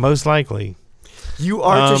hope. Most likely. You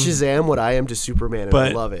are to Um, Shazam what I am to Superman, and I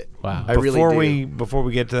but- love it. Wow. I really do. Before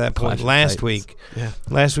we get to that point, Clash of last Titans. week, Yeah.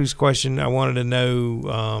 last week's question, I wanted to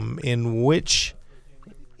know in which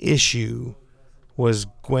issue was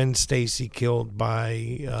Gwen Stacy killed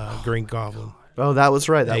by Green Goblin, Oh, that was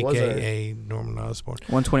right. That was her. aka Norman Osborn.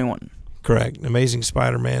 121. Correct. Amazing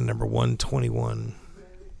Spider-Man number 121.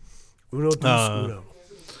 Uno dos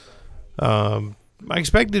uno. I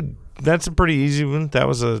expected that's a pretty easy one. That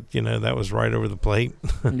was that was right over the plate.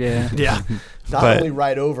 Yeah. Yeah. Not But- only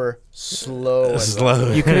right over, slow. and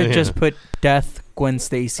Slow. You could have Yeah. just put Death Gwen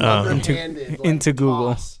Stacy underhanded, like, into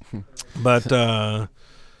Google. toss. But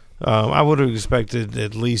I would have expected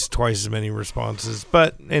at least twice as many responses.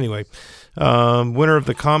 But anyway, winner of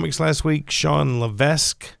the comics last week, Sean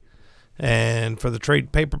Levesque. And for the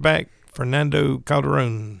trade paperback, Fernando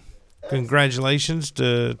Calderon. Congratulations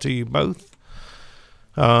to you both.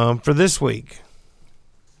 For this week,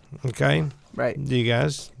 okay, Right. you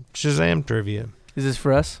guys, Shazam trivia. Is this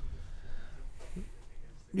for us?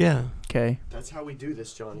 Yeah. Okay. That's how we do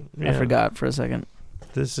this, Johnny. I Yeah. forgot for a second.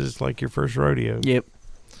 This is like your first rodeo. Yep.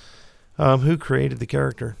 Who created the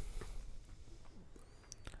character?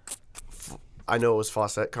 I know it was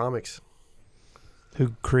Fawcett Comics.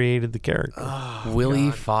 Who created the character? Oh, Willie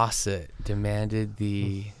God. Fawcett demanded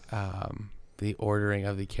the ordering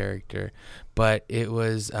of the character, but it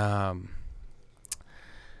was oh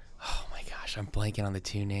my gosh, I'm blanking on the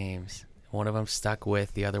two names. One of them stuck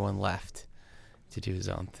with, the other one left to do his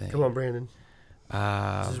own thing. Come on, Brandon.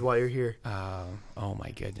 This is why you're here. Oh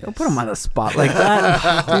my goodness! Don't put him on the spot like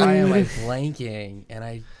that. Why am I blanking? And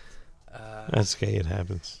I That's okay. It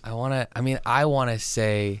happens. I want to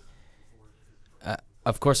say.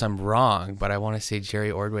 Of course, I'm wrong, but I want to say Jerry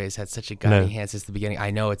Ordway has had such a guiding hand since the beginning. I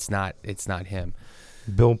know it's not him.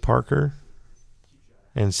 Bill Parker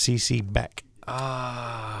and C.C. Beck.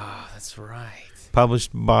 Ah, that's right. Published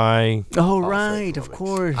by Oh, Fawcett right. Of Comics.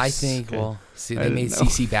 course. I think. Okay. Well, see, I they made didn't know.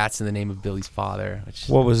 C.C. Batts in the name of Billy's father, which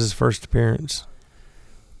what was his first appearance?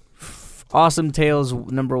 Awesome Tales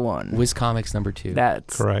 #1. Wiz Comics #2.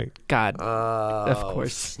 That's Correct. God. Of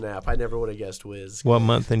course. Snap. I never would have guessed Wiz. What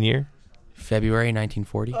month and year? February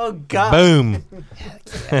 1940. Oh, God. Boom.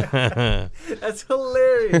 That's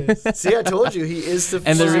hilarious. See, I told you he is the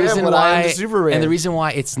And the Shazam reason what I am why, to Superman. and the reason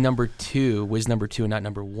why it's #2, Wiz #2, and not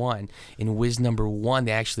 #1. In Wiz #1,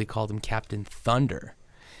 they actually called him Captain Thunder,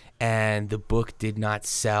 and the book did not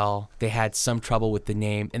sell. They had some trouble with the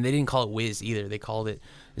name, and they didn't call it Wiz either. They called it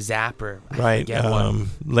Zapper. I Right. forget what.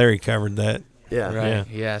 Larry covered that. yeah. Right.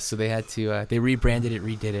 Yeah. So they had to. They rebranded it,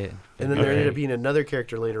 redid it. And then there ended Okay. up being another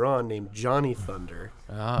character later on named Johnny Thunder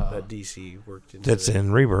Oh. that DC worked into. That's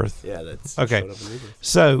in Rebirth. Yeah, that's Okay. showed up in Rebirth.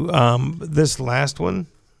 So this last one,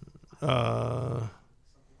 1,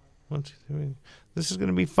 2, 3. This is going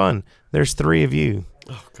to be fun. There's 3 of you,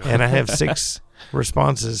 Oh, God. and I have 6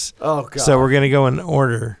 responses. Oh, God. So we're going to go in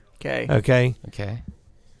order. Okay. Okay. Okay.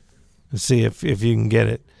 Let's see if you can get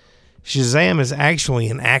it. Shazam is actually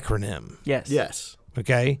an acronym. Yes. Yes.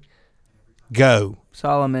 Okay. Go.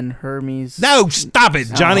 Solomon, Hermes. No, stop it,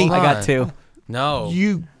 Johnny. hold I on. got 2. No.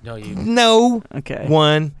 You No. You. no Okay.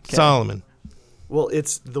 one. Okay. Solomon. Well,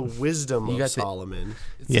 it's the wisdom You of got the- Solomon,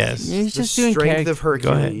 Yes. He's the just doing strength of Go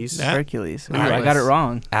ahead. Hercules, Yeah. Hercules. Ooh, Atlas. I got it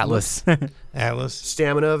wrong. Atlas. Atlas.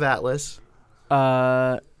 stamina of Atlas.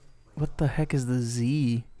 What the heck is the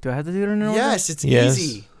Z? Do I have to do it in order? Yes, it's Yes.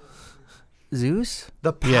 easy. Zeus.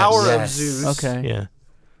 The power of Yes. Zeus. Okay. Yeah.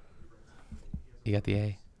 You got the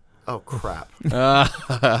A. Oh, crap.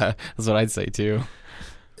 That's what I'd say too.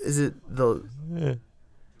 Is it the...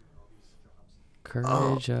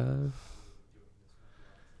 Courage of.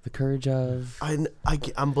 The courage of. I'm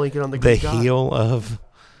blanking on the The Greek god. heel of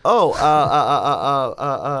Oh,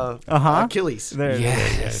 Uh-huh. Achilles. There.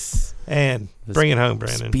 Yes. and The bring it home,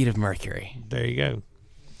 Brandon. Speed of Mercury. There you go.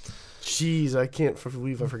 Jeez, I can't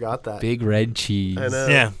believe I forgot that. Big red cheese. I know.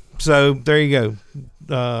 Yeah. So there you go.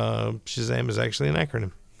 Shazam is actually an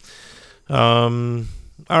acronym.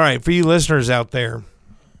 All right, for you listeners out there,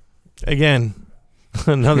 again,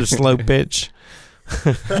 another slow pitch.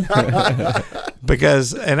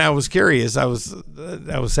 Because, and I was curious. I was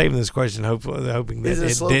saving this question, hoping that Is it a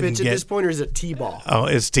it slow didn't pitch at get. this point, or is it T-ball? Oh,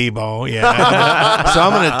 it's T-ball. Yeah. So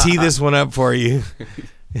I'm going to tee this one up for you,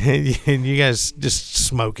 and you guys just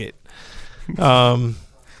smoke it.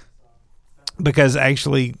 Because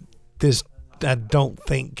actually, this I don't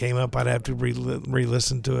think came up. I'd have to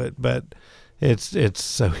re-listen to it, but it's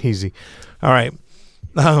so easy. All right.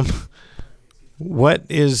 What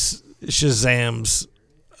is Shazam's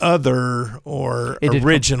other or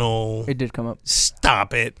original? It did come up.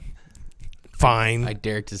 Stop it. Fine. I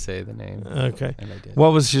dared to say the name. Okay. And I did.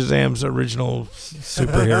 What was Shazam's original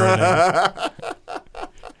superhero name?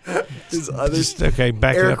 His other Okay,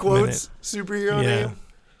 back it air up a minute. quotes superhero Yeah. name.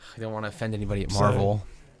 I don't want to offend anybody at Marvel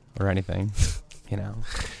or anything.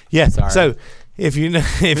 Yeah. Sorry. So if you know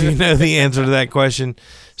the answer to that question,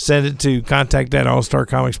 send it to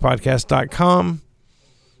contact@allstarcomicspodcast.com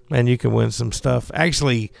and you can win some stuff.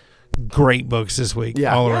 Actually, great books this week.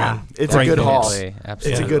 Yeah. All Yeah. around. It's Great a good books. haul.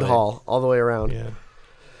 Absolutely. It's a good haul all the way around. Yeah.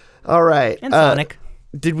 All right. And Sonic.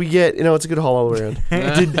 Did we get? It's a good haul all the way around.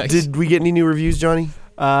 Did we get any new reviews, Johnny?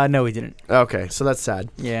 No, we didn't. Okay, so that's sad.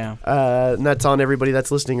 Yeah. And that's on everybody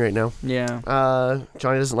that's listening right now. Yeah.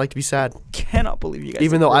 Johnny doesn't like to be sad. Cannot believe you guys.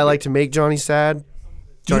 Even though I like to make Johnny sad,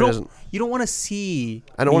 Johnny doesn't. You don't want to see.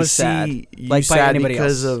 I don't want to sad, see you like by sad anybody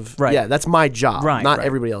because else. of Right. Yeah, that's my job, Right, not right.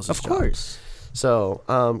 everybody else's Of job. course. So,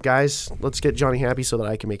 guys, let's get Johnny happy so that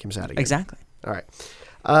I can make him sad again. Exactly. All right.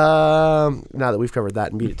 Now that we've covered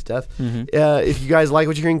that and beat it to death, if you guys like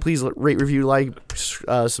what you're hearing, please rate, review, like,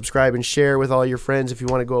 subscribe, and share with all your friends. If you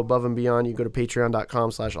want to go above and beyond, you go to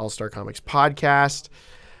patreon.com/allstarcomicspodcast.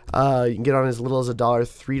 You can get on as little as $1.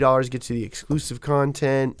 $3 gets you the exclusive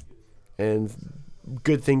content, and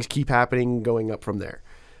good things keep happening going up from there.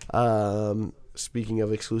 Speaking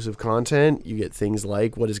of exclusive content, you get things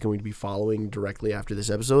like what is going to be following directly after this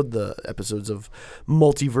episode, the episodes of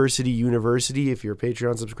Multiversity University. If you're a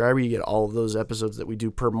Patreon subscriber, you get all of those episodes that we do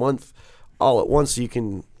per month all at once, so you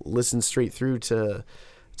can listen straight through to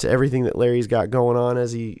everything that Larry's got going on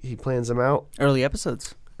as he plans them out. Early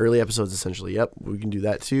episodes, Essentially. Yep, we can do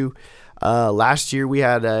that too. Last year we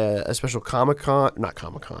had a special not Comic-Con.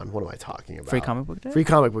 What am I talking about? Free Comic Book Day. Free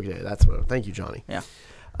Comic Book Day. That's what. Thank you, Johnny. Yeah.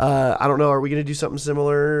 I don't know. Are we going to do something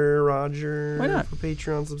similar, Roger? Why not? For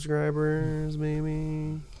Patreon subscribers,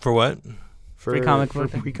 maybe? For what? For Free Comic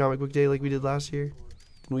Book Day? Free Comic Book Day like we did last year?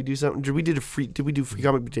 Did we do something? Did we do Free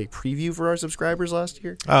Comic Book Day preview for our subscribers last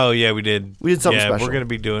year? Oh, yeah, we did. We did something special.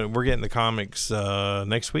 We're getting the comics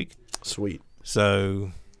next week. Sweet.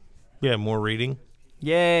 So, yeah, more reading.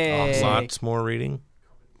 Yay! Lots more reading.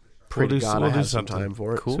 Pray to God I we'll do have some something. time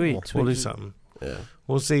for it. Cool. Sweet. We'll do something. Yeah.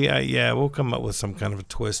 We'll see. We'll come up with some kind of a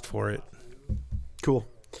twist for it. Cool.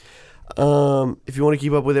 If you want to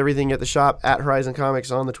keep up with everything at the shop, at Horizon Comics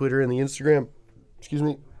on the Twitter and the Instagram. Excuse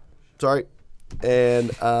me. Sorry. And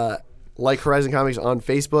like Horizon Comics on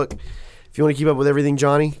Facebook. If you want to keep up with everything,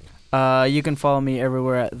 Johnny. You can follow me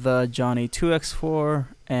everywhere at the Johnny2x4,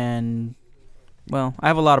 and well, I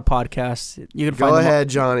have a lot of podcasts. You can Go ahead,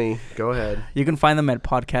 Johnny. Go ahead. You can find them at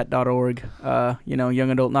podcat.org.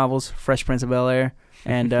 Young adult novels, Fresh Prince of Bel-Air,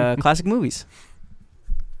 and classic movies.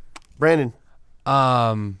 Branden.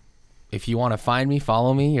 If you want to find me,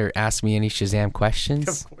 follow me, or ask me any Shazam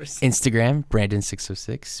questions, Of course. Instagram,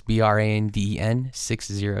 Branden606, BRANDEN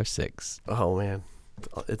 606. Oh, man.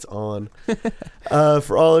 It's on.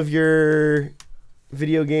 For all of your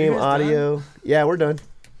video game audio. Yeah, we're done.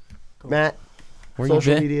 Cool. Matt. Where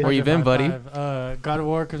Social you been? media. Where you been, buddy? God of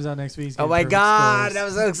War comes out next week. It's Oh getting my perfect God, scores. I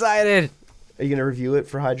was so excited. Are you going to review it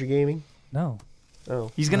for Hydra Gaming? No,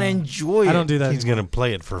 Oh, He's gonna No. enjoy it. I don't do that. He's going to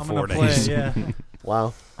play it for I'm 4 gonna play days. it, yeah,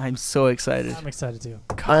 wow. I'm so excited. I'm excited too.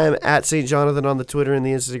 I am at St. Jonathan on the Twitter and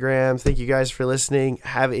the Instagram. Thank you guys for listening.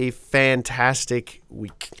 Have a fantastic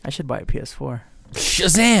week. I should buy a PS4.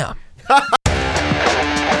 Shazam!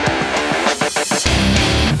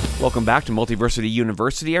 Welcome back to Multiversity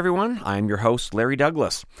University, everyone. I'm your host, Larry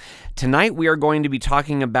Douglas. Tonight, we are going to be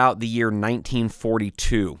talking about the year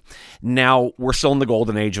 1942. Now, we're still in the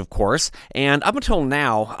Golden Age, of course, and up until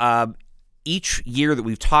now, each year that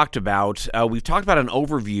we've talked about an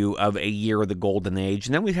overview of a year of the Golden Age,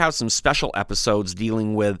 and then we have some special episodes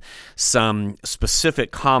dealing with some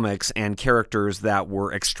specific comics and characters that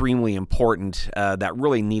were extremely important that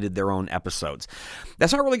really needed their own episodes.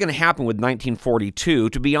 That's not really going to happen with 1942.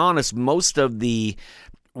 To be honest, most of the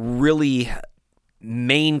really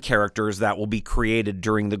main characters that will be created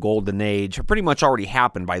during the Golden Age have pretty much already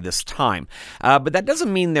happened by this time. But that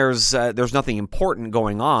doesn't mean there's nothing important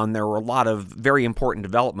going on. There were a lot of very important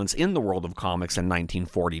developments in the world of comics in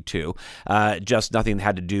 1942, just nothing that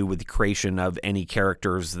had to do with the creation of any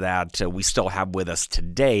characters that we still have with us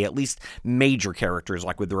today, at least major characters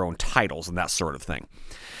like with their own titles and that sort of thing.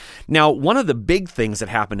 Now, one of the big things that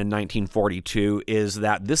happened in 1942 is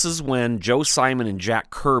that this is when Joe Simon and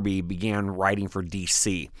Jack Kirby began writing for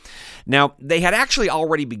DC. Now, they had actually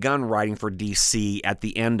already begun writing for DC at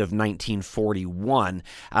the end of 1941,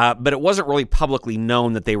 but it wasn't really publicly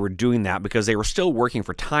known that they were doing that because they were still working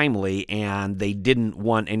for Timely, and they didn't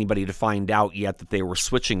want anybody to find out yet that they were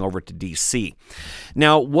switching over to DC.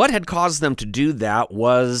 Now, what had caused them to do that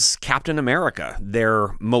was Captain America,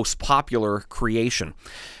 their most popular creation.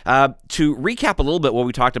 To recap a little bit what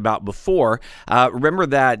we talked about before, remember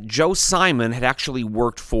that Joe Simon had actually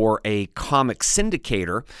worked for a comic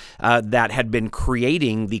syndicator that had been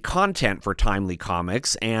creating the content for Timely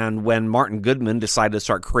Comics, and when Martin Goodman decided to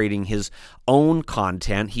start creating his own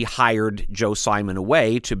content, he hired Joe Simon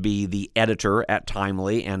away to be the editor at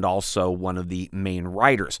Timely and also one of the main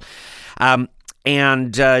writers.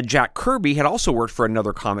 And Jack Kirby had also worked for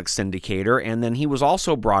another comic syndicator, and then he was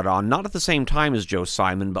also brought on, not at the same time as Joe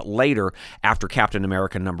Simon, but later after Captain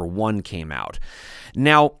America #1 came out.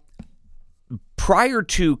 Now, prior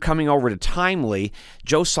to coming over to Timely,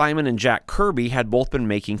 Joe Simon and Jack Kirby had both been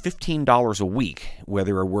making $15 a week where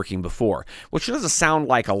they were working before, which doesn't sound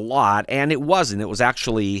like a lot, and it wasn't. It was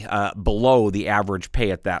actually below the average pay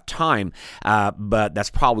at that time, but that's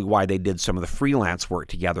probably why they did some of the freelance work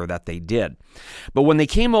together that they did. But when they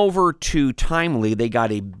came over to Timely, they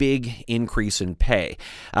got a big increase in pay.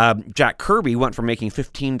 Jack Kirby went from making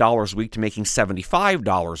 $15 a week to making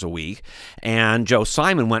 $75 a week, and Joe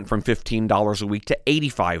Simon went from $15 a week to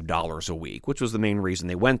 $85 a week, which was the main reason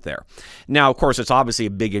they went there. Now, of course, it's obviously a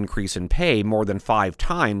big increase in pay, more than 5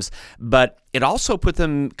 times, but it also put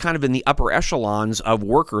them kind of in the upper echelons of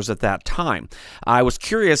workers at that time. I was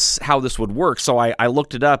curious how this would work, so I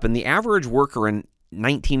looked it up, and the average worker in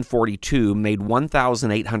 1942 made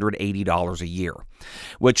 $1,880 a year,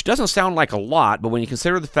 which doesn't sound like a lot, but when you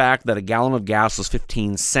consider the fact that a gallon of gas was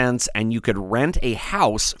 15 cents and you could rent a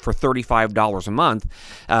house for $35 a month,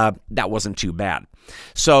 that wasn't too bad.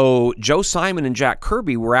 So Joe Simon and Jack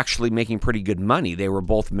Kirby were actually making pretty good money. They were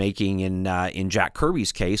both making, in Jack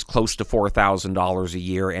Kirby's case, close to $4,000 a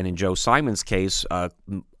year, and in Joe Simon's case,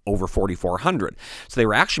 over $4,400. So they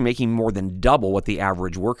were actually making more than double what the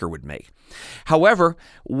average worker would make. However,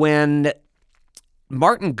 when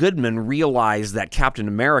Martin Goodman realized that Captain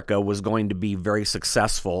America was going to be very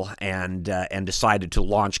successful and decided to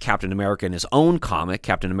launch Captain America in his own comic,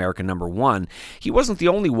 Captain America #1, he wasn't the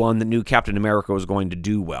only one that knew Captain America was going to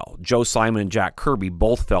do well. Joe Simon and Jack Kirby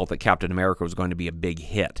both felt that Captain America was going to be a big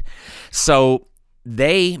hit. So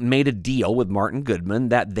they made a deal with Martin Goodman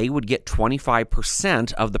that they would get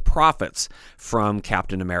 25% of the profits from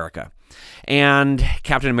Captain America. And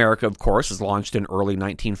Captain America, of course, is launched in early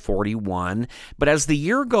 1941. But as the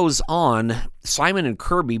year goes on, Simon and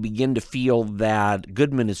Kirby begin to feel that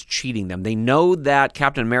Goodman is cheating them. They know that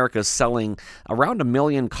Captain America is selling around 1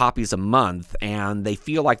 million copies a month, and they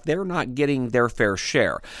feel like they're not getting their fair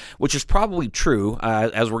share, which is probably true.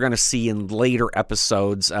 As we're going to see in later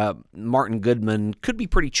episodes, Martin Goodman could be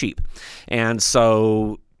pretty cheap. And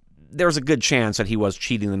so there's a good chance that he was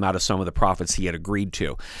cheating them out of some of the profits he had agreed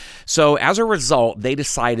to. So as a result, they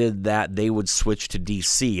decided that they would switch to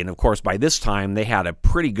DC. And of course, by this time, they had a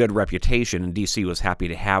pretty good reputation, and DC was happy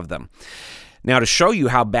to have them. Now, to show you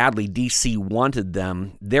how badly DC wanted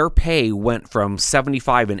them, their pay went from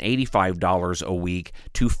 $75 and $85 a week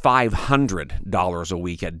to $500 a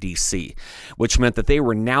week at DC, which meant that they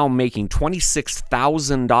were now making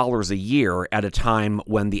 $26,000 a year at a time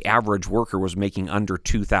when the average worker was making under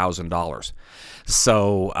 $2,000.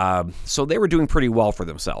 So they were doing pretty well for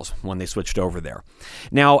themselves when they switched over there.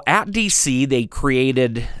 Now, at DC, they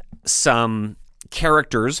created some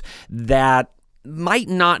characters that might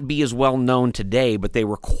not be as well known today, but they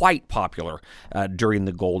were quite popular during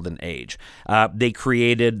the Golden Age. They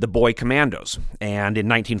created the Boy Commandos, and in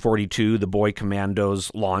 1942, the Boy Commandos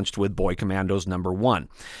launched with Boy Commandos #1.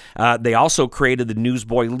 They also created the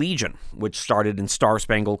Newsboy Legion, which started in Star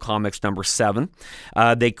Spangled Comics #7.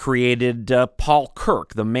 They created Paul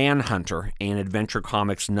Kirk, the Manhunter, in Adventure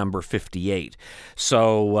Comics #58.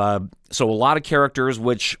 So a lot of characters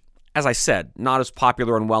which, as I said, not as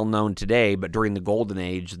popular and well-known today, but during the Golden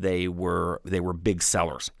Age, they were big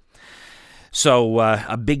sellers. So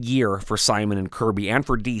a big year for Simon and Kirby and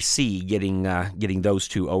for DC getting those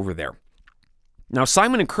two over there. Now,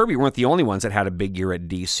 Simon and Kirby weren't the only ones that had a big year at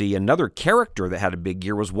DC. Another character that had a big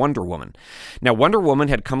year was Wonder Woman. Now, Wonder Woman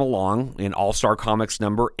had come along in All-Star Comics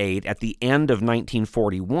number 8 at the end of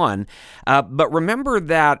 1941, but remember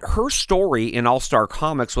that her story in All-Star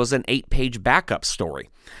Comics was an 8-page backup story.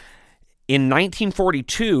 In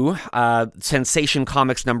 1942, Sensation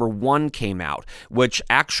Comics number 1 came out, which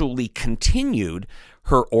actually continued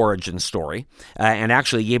her origin story, and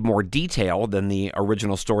actually gave more detail than the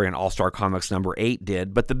original story in All-Star Comics number 8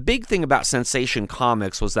 did. But the big thing about Sensation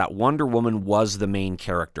Comics was that Wonder Woman was the main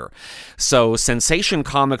character. So Sensation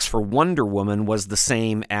Comics for Wonder Woman was the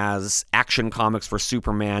same as Action Comics for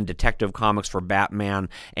Superman, Detective Comics for Batman,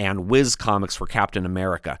 and Whiz Comics for Captain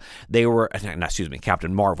America. They were,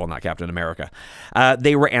 Captain Marvel, not Captain America.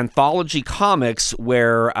 They were anthology comics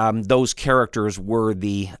where those characters were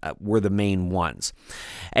the main ones.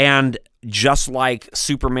 And just like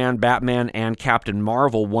Superman, Batman, and Captain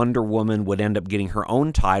Marvel, Wonder Woman would end up getting her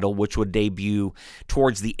own title, which would debut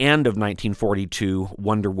towards the end of 1942,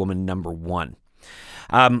 Wonder Woman number 1.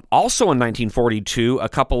 Also in 1942, a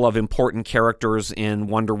couple of important characters in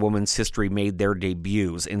Wonder Woman's history made their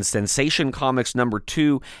debuts. In Sensation Comics number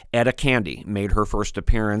 2, Etta Candy made her first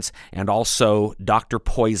appearance, and also Dr.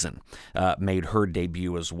 Poison made her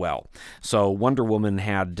debut as well. So Wonder Woman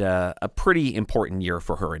had a pretty important year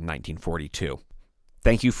for her in 1942.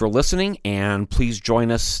 Thank you for listening, and please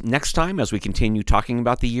join us next time as we continue talking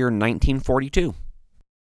about the year 1942.